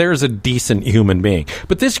patriot. There's a decent human being.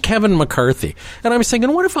 But this Kevin McCarthy, and I was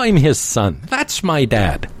thinking, what if I'm his son? That's my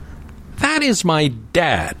dad. That is my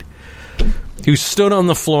dad, who stood on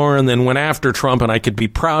the floor and then went after Trump, and I could be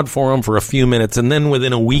proud for him for a few minutes. And then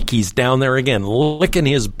within a week, he's down there again, licking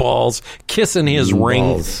his balls, kissing his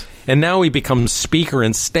ring. And now he becomes speaker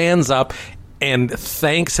and stands up and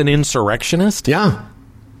thanks an insurrectionist? Yeah.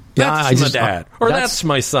 That's my dad. Or that's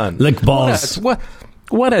my son. Lick balls.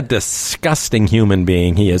 What a disgusting human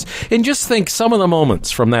being he is. And just think some of the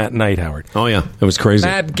moments from that night, Howard. Oh, yeah. It was crazy.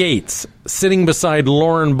 Matt Gaetz sitting beside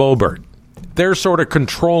Lauren Boebert. They're sort of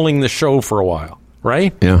controlling the show for a while,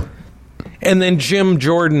 right? Yeah. And then Jim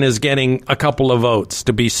Jordan is getting a couple of votes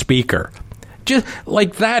to be speaker. Just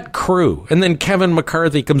like that crew. And then Kevin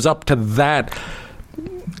McCarthy comes up to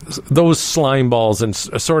those slime balls and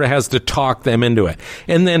sort of has to talk them into it.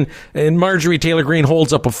 And then Marjorie Taylor Greene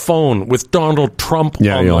holds up a phone with Donald Trump on the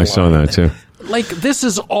line. I saw that too. Like, this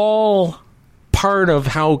is all part of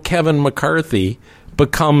how Kevin McCarthy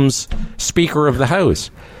becomes Speaker of the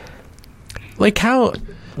House. Like,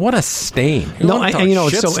 what a stain.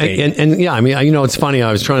 It's so, it's funny.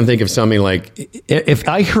 I was trying to think of something like,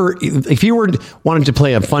 if you wanted to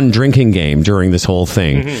play a fun drinking game during this whole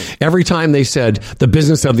thing, every time they said the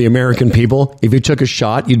business of the American people, if you took a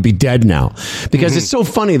shot, you'd be dead now. Because it's so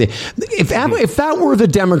funny that if that were the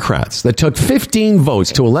Democrats that took 15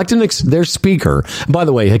 votes to elect their speaker, by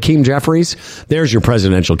the way, Hakeem Jeffries, there's your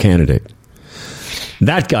presidential candidate.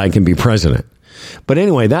 That guy can be president. But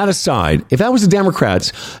anyway, that aside, if that was the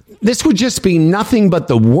Democrats, this would just be nothing but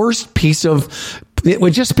the worst piece of... It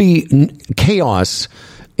would just be chaos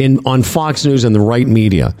on Fox News and the right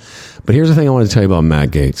media. But here's the thing I want to tell you about Matt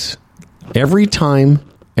Gaetz.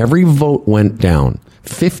 Every vote went down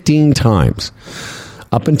 15 times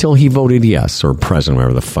up until he voted yes, or president,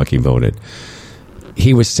 whatever the fuck he voted.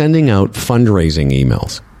 He was sending out fundraising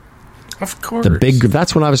emails. Of course.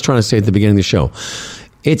 That's what I was trying to say at the beginning of the show.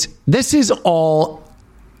 This is all,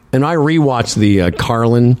 and I rewatched the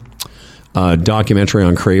Carlin documentary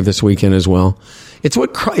on Crave this weekend as well. It's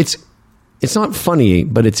not funny,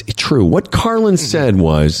 but it's true. What Carlin said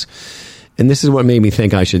was, and this is what made me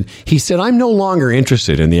think he said, I'm no longer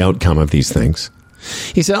interested in the outcome of these things.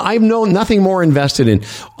 He said, I've nothing more invested in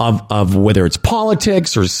of whether it's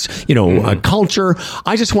politics or culture.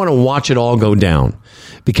 I just want to watch it all go down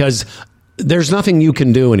because there's nothing you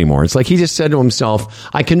can do anymore. It's like he just said to himself,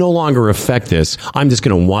 I can no longer affect this. I'm just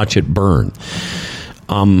going to watch it burn.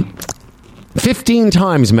 15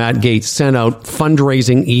 times Matt Gaetz sent out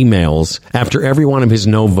fundraising emails after every one of his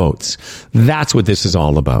no votes. That's what this is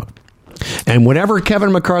all about. And whatever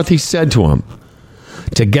Kevin McCarthy said to him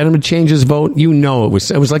to get him to change his vote, it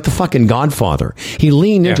was like the fucking Godfather. He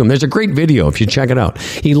leaned into him. There's a great video if you check it out.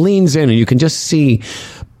 He leans in and you can just see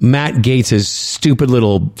Matt Gaetz's stupid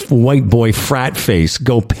little white boy frat face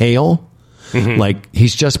go pale. Like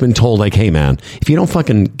he's just been told, like, hey man, if you don't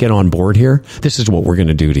fucking get on board here, this is what we're going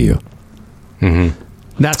to do to you.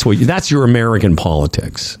 That's your American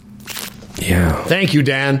politics. Yeah. Thank you,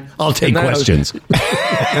 Dan. I'll take questions. And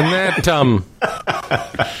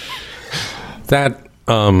that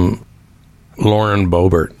Lauren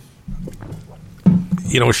Boebert,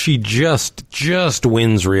 she just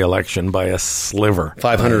wins re-election by a sliver.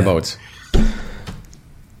 500 votes.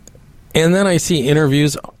 And then I see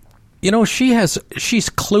interviews. she's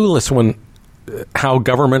clueless when how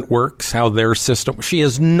government works, how their system. She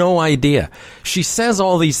has no idea. She says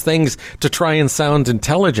all these things to try and sound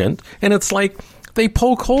intelligent, and it's like they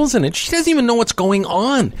poke holes in it. She doesn't even know what's going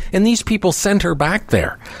on, and these people sent her back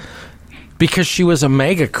there because she was a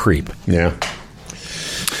mega creep. Yeah.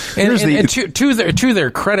 And to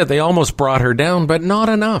their credit, they almost brought her down, but not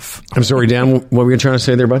enough. I'm sorry, Dan. What were you trying to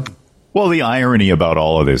say there, bud? Well, the irony about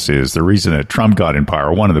all of this is the reason that Trump got in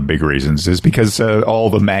power, one of the big reasons, is because all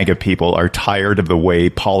the MAGA people are tired of the way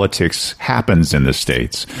politics happens in the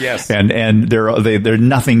States. Yes. And there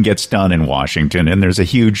nothing gets done in Washington, and there's a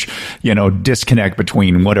huge, disconnect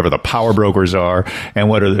between whatever the power brokers are and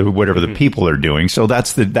whatever the people are doing. So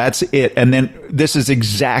that's it. And then this is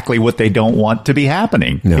exactly what they don't want to be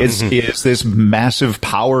happening. No. Is this massive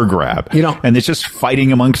power grab. And it's just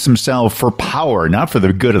fighting amongst themselves for power, not for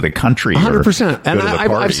the good of the country. 100%. And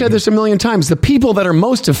I've said this a million times. The people that are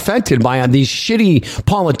most affected by these shitty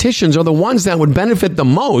politicians are the ones that would benefit the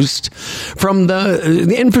most from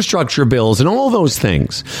the infrastructure bills and all those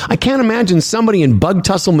things. I can't imagine somebody in Bug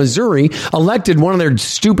Tussle, Missouri elected one of their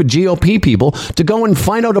stupid GOP people to go and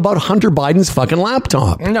find out about Hunter Biden's fucking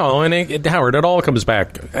laptop. No, and Howard, it all comes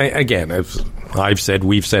back. Again,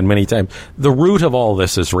 we've said many times, the root of all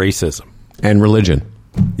this is racism. And religion.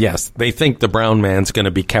 Yes, they think the brown man's going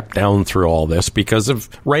to be kept down through all this because of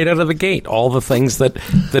right out of the gate, all the things that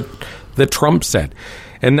Trump said.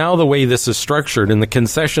 And now the way this is structured and the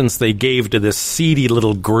concessions they gave to this seedy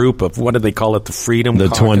little group of, what do they call it, the Freedom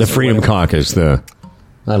Caucus? The Freedom Caucus. I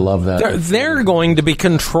love that. They're going to be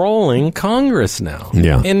controlling Congress now.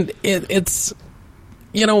 Yeah. And it's...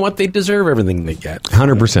 You know what? They deserve everything they get.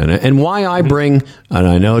 100%. And why I bring, and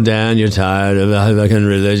I know, Dan, you're tired of the fucking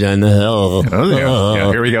religion.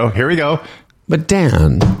 Yeah, here we go. But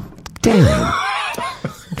Dan,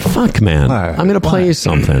 fuck, man. I'm going to play you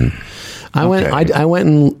something. I went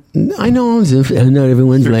and I know not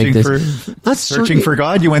everyone's like this. Searching for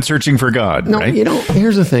God? You went searching for God, no, right?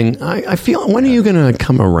 Here's the thing. I feel, when are you going to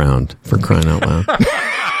come around, for crying out loud?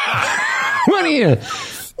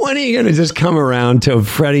 When are you going to just come around to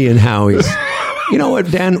Freddie and Howie's? You know what,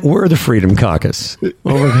 Dan? We're the Freedom Caucus.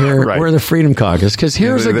 Over here, right. We're the Freedom Caucus. Because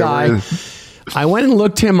here's a guy. I went and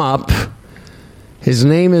looked him up. His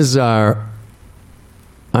name is... I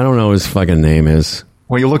don't know what his fucking name is.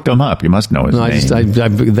 Well, you looked him up. You must know his name.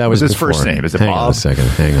 That was his first name. Is it Bob?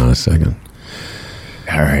 Hang on a second.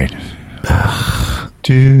 All right.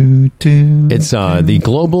 It's the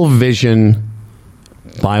Global Vision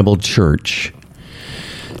Bible Church.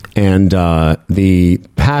 And the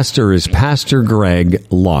pastor is Pastor Greg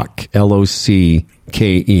Locke, Locke.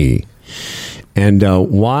 And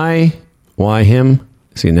why him?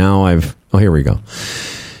 See, now here we go.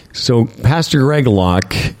 So Pastor Greg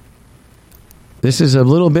Locke, this is a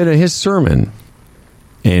little bit of his sermon.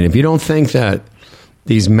 And if you don't think that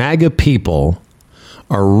these MAGA people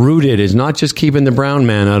are rooted as not just keeping the brown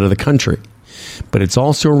man out of the country, but it's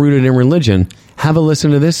also rooted in religion, have a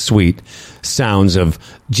listen to this sweet sounds of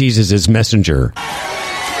Jesus' messenger.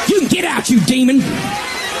 You can get out, you demon.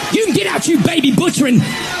 You can get out, you baby butchering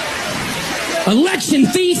election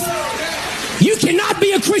thief. You cannot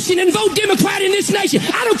be a Christian and vote Democrat in this nation.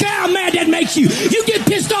 I don't care how mad that makes you. You get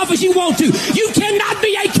pissed off as you want to. You cannot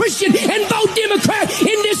be a Christian and vote Democrat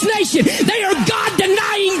in this nation. They are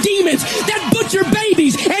God-denying demons that butcher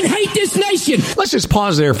babies and hate this nation. Let's just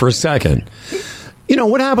pause there for a second. You know,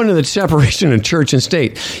 what happened to the separation of church and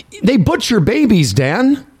state? They butcher babies,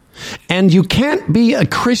 Dan. And you can't be a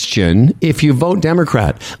Christian if you vote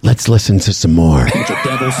Democrat. Let's listen to some more.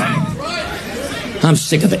 Devils. I'm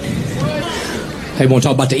sick of it. They want to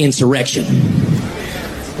talk about the insurrection.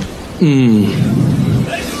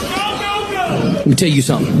 Let me tell you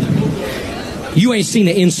something. You ain't seen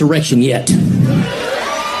the insurrection yet.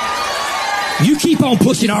 You keep on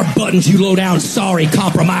pushing our buttons, you low-down sorry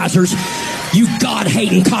compromisers. You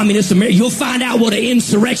God-hating communist America. You'll find out what an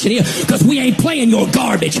insurrection is, because we ain't playing your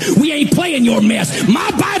garbage. We ain't playing your mess.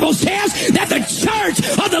 My Bible says that the church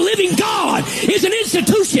of the living God is an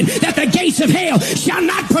institution that the gates of hell shall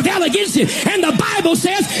not prevail against it. And the Bible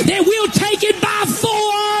says that we'll take it by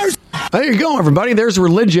force. There you go, everybody. There's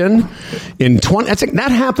religion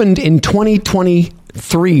that happened in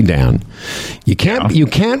 2023, Dan. You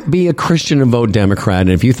can't be a Christian and vote Democrat.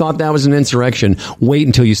 And if you thought that was an insurrection, wait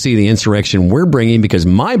until you see the insurrection we're bringing, because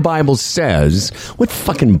my Bible says, what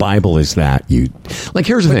fucking Bible is that?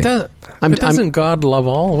 Here's the thing. Doesn't God love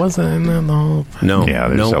all? Wasn't that the whole? No. Yeah,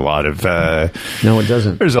 there's a lot of. No, it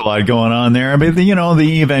doesn't. There's a lot going on there. But the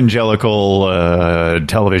evangelical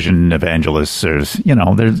television evangelists.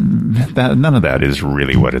 None of that is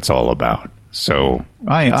really what it's all about. So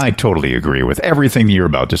I totally agree with everything you're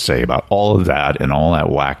about to say about all of that and all that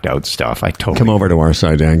whacked out stuff. I totally come over to our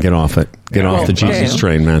side, Dan. Get off it. Get off the Jesus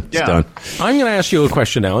train, man. It's done. I'm going to ask you a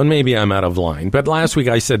question now, and maybe I'm out of line. But last week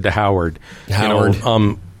I said to Howard, Howard,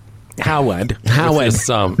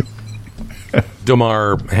 this,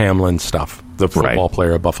 Damar Hamlin stuff, the football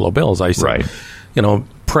player of Buffalo Bills. I said,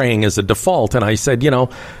 praying is a default, and I said,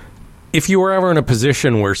 if you were ever in a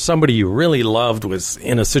position where somebody you really loved was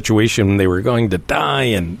in a situation they were going to die,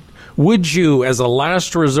 and would you, as a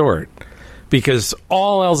last resort, because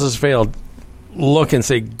all else has failed, look and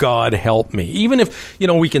say, God help me? Even if,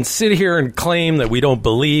 we can sit here and claim that we don't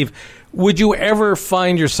believe, would you ever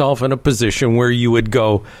find yourself in a position where you would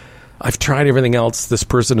go, I've tried everything else, this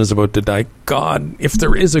person is about to die. God, if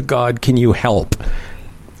there is a God, can you help?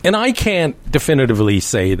 And I can't definitively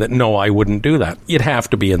say that, no, I wouldn't do that. You'd have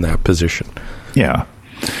to be in that position. Yeah.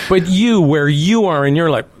 But you, where you are in your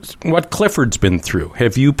life, what Clifford's been through,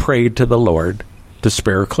 have you prayed to the Lord to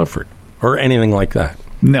spare Clifford or anything like that?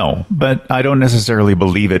 No, but I don't necessarily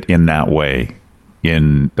believe it in that way,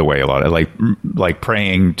 in the way a lot of, like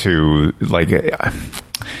praying to,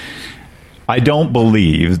 I don't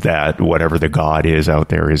believe that whatever the God is out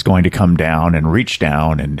there is going to come down and reach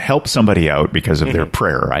down and help somebody out because of their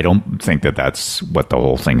prayer. I don't think that that's what the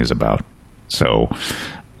whole thing is about. So,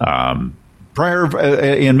 prayer,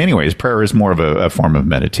 in many ways, prayer is more of a form of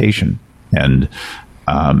meditation. And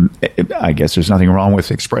I guess there's nothing wrong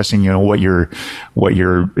with expressing, what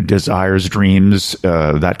your desires, dreams,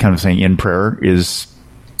 that kind of thing in prayer is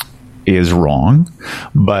wrong.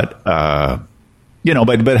 But,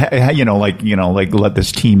 let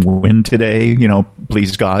this team win today,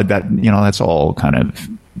 please God, that's all kind of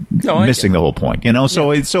missing the whole point,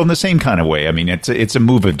 so in the same kind of way, I mean, it's a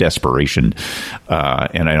move of desperation.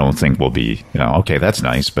 And I don't think we'll be, okay, that's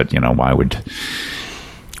nice, but why would,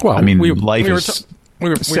 life is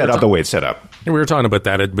set up the way it's set up. We were talking about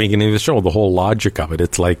that at the beginning of the show, the whole logic of it.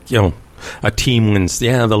 It's like, a team wins.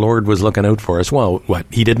 Yeah, the Lord was looking out for us. Well, what?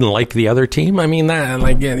 He didn't like the other team? I mean,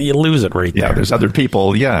 you lose it right there. Yeah, there's other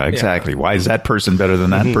people. Yeah, exactly. Yeah. Why is that person better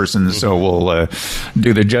than that person? So we'll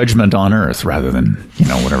do the judgment on earth rather than,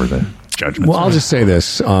 whatever the judgment. Well, I'll just say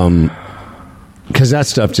this, because that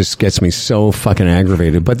stuff just gets me so fucking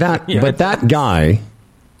aggravated. But that guy,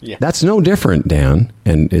 that's no different, Dan.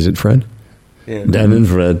 And is it Fred? Yeah. Dan and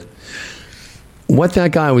Fred. What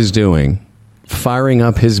that guy was doing, firing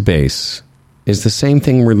up his base, is the same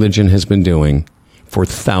thing religion has been doing for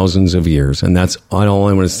thousands of years. And that's all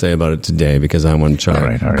I want to say about it today, because I want to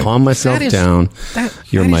try to calm myself down.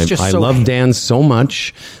 I love Dan so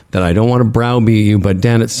much that I don't want to browbeat you, but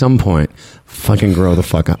Dan, at some point, fucking grow the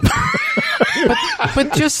fuck up.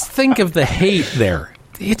 but just think of the hate there.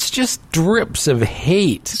 It's just drips of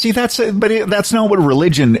hate. See, that's not what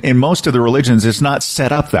religion, in most of the religions, it's not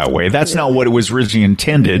set up that way. That's not what it was originally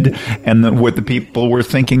intended, and what the people were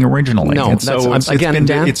thinking originally. No,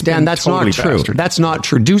 Dan, that's not true. That's not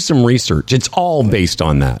true. Do some research. It's all based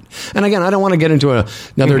on that. And again, I don't want to get into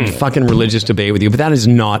another fucking religious debate with you, but that is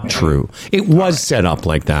not true. It was set up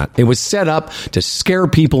like that. It was set up to scare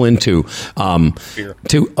people into fear.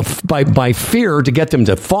 By fear, to get them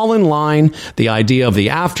to fall in line. The idea of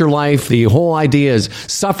the afterlife, the whole idea is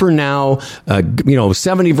suffer now,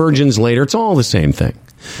 70 virgins later. It's all the same thing.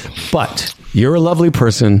 But you're a lovely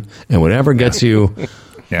person, and whatever gets you,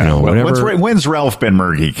 whatever. When's Ralph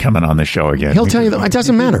Benmergui coming on the show again? He'll tell you that it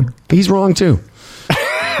doesn't matter. He's wrong too.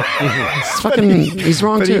 He's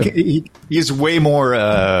wrong too. He's way more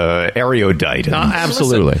erudite.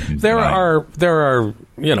 Absolutely. Listen, there are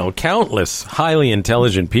countless highly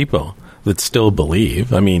intelligent people that still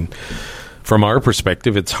believe. I mean, from our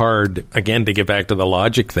perspective, it's hard, again, to get back to the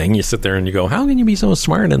logic thing. You sit there and you go, how can you be so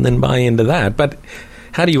smart and then buy into that? But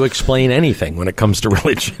how do you explain anything when it comes to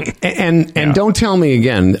religion? And don't tell me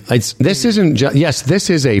again, this isn't just, yes, this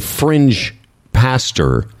is a fringe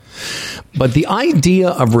pastor, but the idea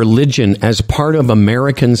of religion as part of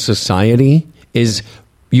American society is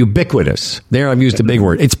ubiquitous. There, I've used a big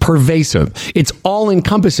word. It's pervasive. It's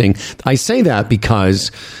all-encompassing. I say that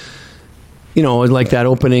because, like that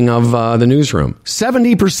opening of the newsroom.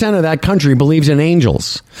 70% of that country believes in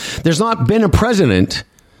angels. There's not been a president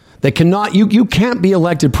that cannot, you can't be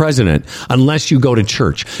elected president unless you go to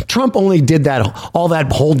church. Trump only did all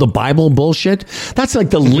that hold the Bible bullshit. That's like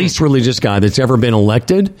the least religious guy that's ever been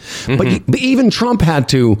elected. But even Trump had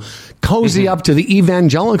to cozy up to the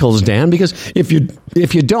evangelicals, Dan, because if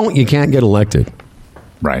you don't, you can't get elected.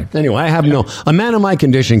 Right. Anyway, a man of my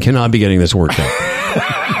condition cannot be getting this worked out.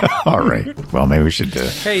 All right. Well, maybe we should.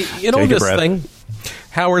 Hey, this thing,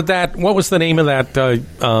 Howard. What was the name of that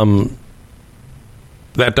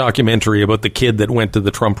that documentary about the kid that went to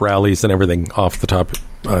the Trump rallies and everything off the top.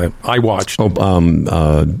 I watched.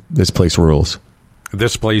 This Place Rules.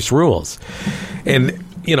 This Place Rules. And,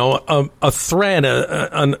 you know, a thread,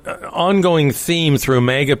 an ongoing theme through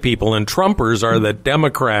MAGA people and Trumpers are that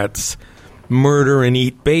Democrats murder and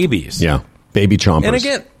eat babies. Yeah, baby chompers. And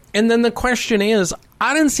again, and then the question is,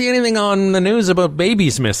 I didn't see anything on the news about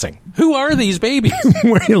babies missing. Who are these babies?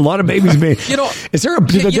 A lot of babies being... do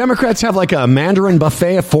the Democrats have like a Mandarin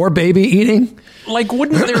buffet for baby eating? Like,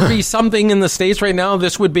 wouldn't there be something in the States right now,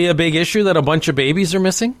 this would be a big issue, that a bunch of babies are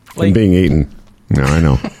missing? Like, and being eaten. No, I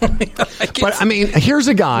know. But, I mean, here's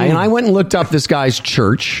a guy, and I went and looked up this guy's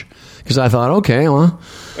church, because I thought, okay, well,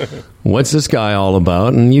 what's this guy all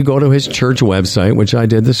about? And you go to his church website, which I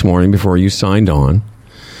did this morning before you signed on.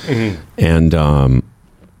 Mm-hmm. And,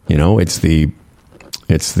 you know, it's the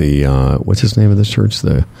what's his name of this church?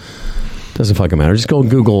 Doesn't fucking matter. Just go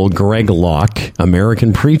Google Greg Locke,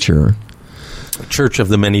 American preacher. Church of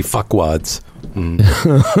the Many Fuckwads.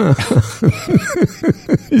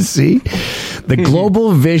 See? The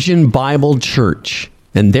Global Vision Bible Church.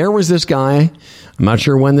 And there was this guy, I'm not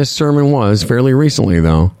sure when this sermon was, fairly recently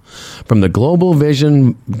though, from the Global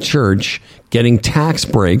Vision Church getting tax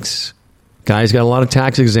breaks. Guy's got a lot of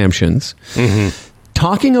tax exemptions. Mm-hmm.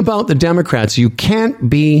 Talking about the Democrats, you can't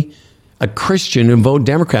be a Christian and vote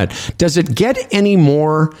Democrat. Does it get any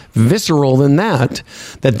more visceral than that?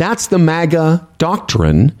 That's the MAGA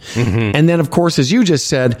doctrine. Mm-hmm. And then, of course, as you just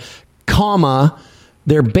said,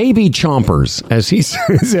 they're baby chompers, as he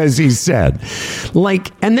said.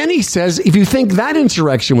 Like, and then he says, if you think that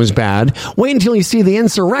insurrection was bad, wait until you see the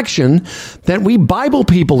insurrection that we Bible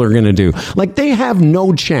people are going to do. Like, they have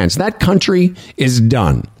no chance. That country is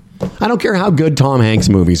done. I don't care how good Tom Hanks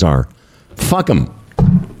movies are. Fuck them.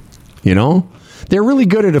 You know? They're really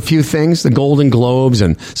good at a few things, the Golden Globes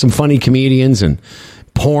and some funny comedians and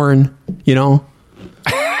porn, you know?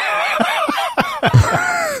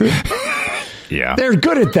 Yeah. They're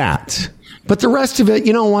good at that. But the rest of it,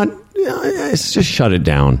 you know what? It's just shut it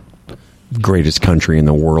down. Greatest country in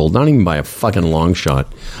the world. Not even by a fucking long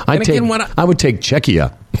shot. I would take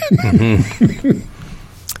Czechia. Mm-hmm.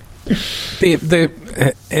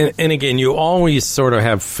 And again, you always sort of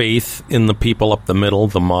have faith in the people up the middle,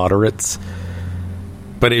 the moderates.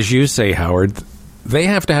 But as you say, Howard, they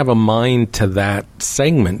have to have a mind to that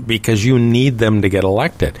segment because you need them to get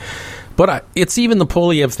elected. But it's even the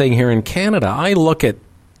Poilievre thing here in Canada. I look at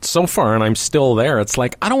so far, and I'm still there. It's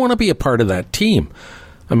like, I don't want to be a part of that team.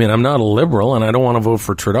 I mean, I'm not a liberal, and I don't want to vote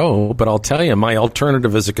for Trudeau. But I'll tell you, my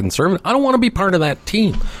alternative is a conservative. I don't want to be part of that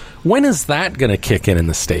team. When is that going to kick in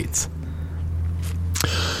the States?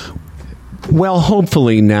 Well,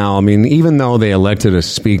 hopefully now. I mean, even though they elected a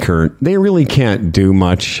speaker, they really can't do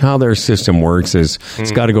much. How their system works is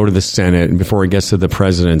it's got to go to the Senate, and before it gets to the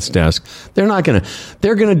president's desk, they're going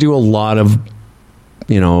to do a lot of,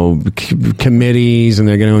 you know, committees, and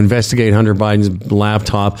they're going to investigate Hunter Biden's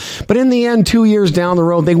laptop. But in the end, 2 years down the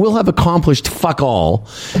road, they will have accomplished fuck all.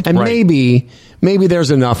 And maybe there's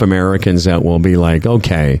enough Americans that will be like,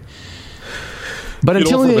 okay. But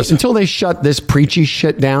until they shut this preachy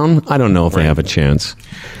shit down, I don't know if they have a chance.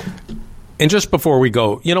 And just before we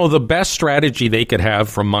go, you know, the best strategy they could have,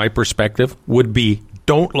 from my perspective, would be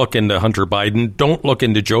don't look into Hunter Biden, don't look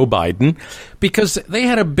into Joe Biden, because they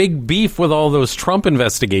had a big beef with all those Trump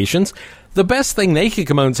investigations. The best thing they could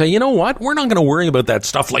come out and say, you know what, we're not going to worry about that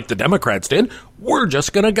stuff like the Democrats did. We're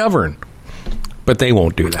just going to govern. But they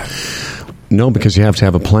won't do that. No, because you have to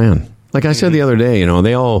have a plan. Like I said the other day, you know,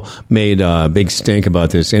 they all made a big stink about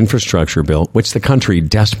this infrastructure bill, which the country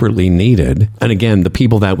desperately needed. And again, the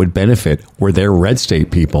people that would benefit were their red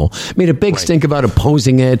state people. Made a big stink about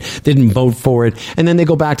opposing it, didn't vote for it. And then they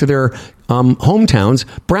go back to their hometowns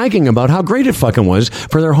bragging about how great it fucking was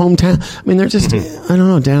for their hometown. I mean, they're just, I don't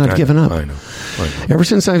know, Dan, I've given up. I know. Ever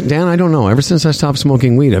since I stopped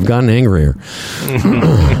smoking weed, I've gotten angrier.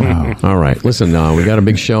 All right. Listen, we got a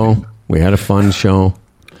big show. We had a fun show.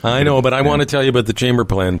 I know, but I want to tell you about the chamber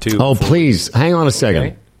plan, too. Oh, please. Hang on a second.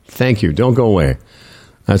 Okay. Thank you. Don't go away.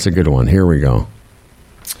 That's a good one. Here we go.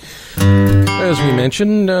 As we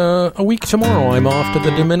mentioned, a week tomorrow, I'm off to the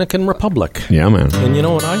Dominican Republic. Yeah, man. And you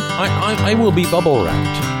know what? I will be bubble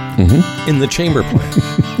wrapped in the chamber plan.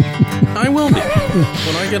 I will be.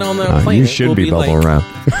 When I get on that plane, you should be bubble wrapped.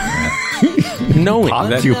 Knowing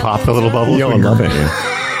that you pop the little bubble. Yo, I love it.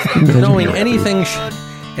 Yeah. Knowing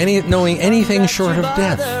anything short of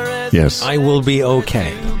death, yes, I will be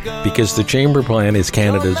okay, because the Chamber Plan is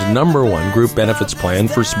Canada's #1 group benefits plan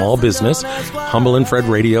for small business.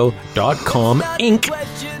 HumbleandFredRadio.com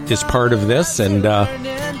Inc. is part of this, and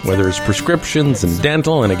whether it's prescriptions and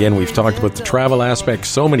dental, and again, we've talked about the travel aspect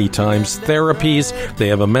so many times, therapies, they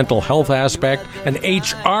have a mental health aspect, an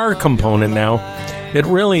HR component now. It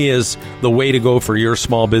really is the way to go for your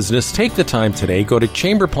small business. Take the time today. Go to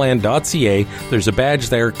chamberplan.ca. There's a badge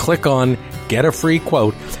there. Click on Get a Free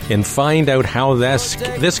Quote and find out how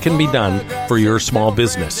this can be done for your small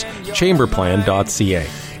business. Chamberplan.ca.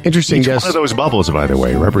 Interesting. Each one of those bubbles, by the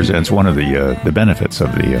way, represents one of the benefits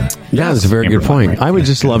of the. Yeah, that's a very good point. Right? I would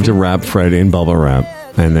just love to wrap Fred in bubble wrap,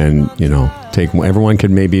 and then take. Everyone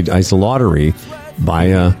could maybe it's a lottery, buy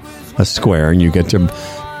a square, and you get to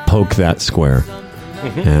poke that square.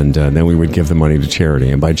 Mm-hmm. And then we would give the money to charity.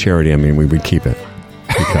 And by charity, I mean we would keep it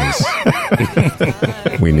because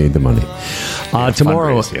we need the money.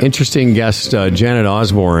 Tomorrow, interesting guest, Janet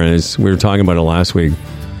Osborne, we were talking about it last week.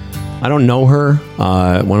 I don't know her.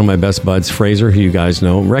 One of my best buds, Fraser, who you guys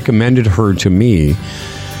know, recommended her to me.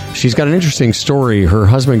 She's got an interesting story. Her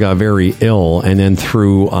husband got very ill, and then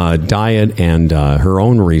through diet and her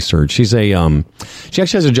own research, she actually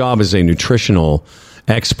has a job as a nutritional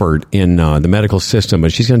expert in the medical system,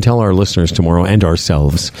 but she's going to tell our listeners tomorrow and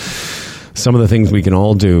ourselves some of the things we can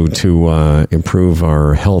all do to improve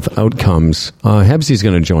our health outcomes. Hebsy's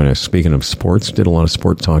going to join us. Speaking of sports, did a lot of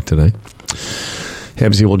sport talk today.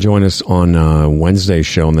 Hebsy will join us on Wednesday's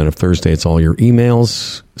show, and then on Thursday it's all your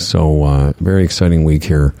emails. So very exciting week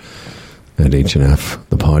here at H&F,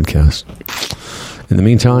 the podcast. In the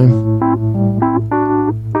meantime...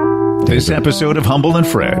 This episode of Humble and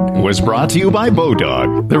Fred was brought to you by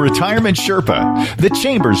Bodog, the Retirement Sherpa, the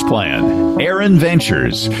Chambers Plan, Aaron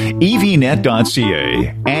Ventures,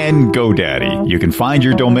 evnet.ca, and GoDaddy. You can find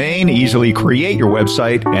your domain, easily create your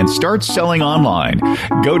website, and start selling online.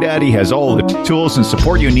 GoDaddy has all the tools and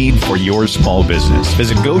support you need for your small business.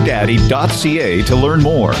 Visit GoDaddy.ca to learn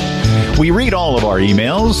more. We read all of our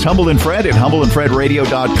emails, Humble and Fred at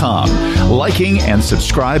humbleandfredradio.com. Liking and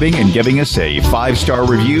subscribing and giving us a 5-star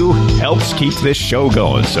review helps keep this show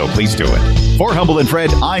going, so please do it. For Humble and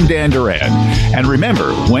Fred, I'm Dan Duran. And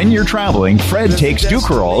remember, when you're traveling, Fred takes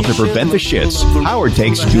Ducarol to prevent the shits. Howard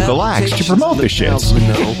takes Ducalax to promote the shits.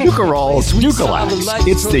 Ducarol, Ducalax.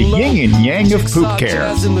 It's the yin and yang of poop care.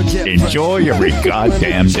 Enjoy every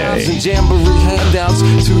goddamn day. Jamboree handouts, 2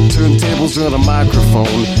 turntables and a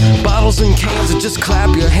microphone. Bottles and cans, and just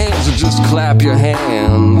clap your hands, and just clap your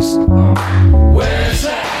hands. Where's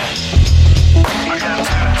that?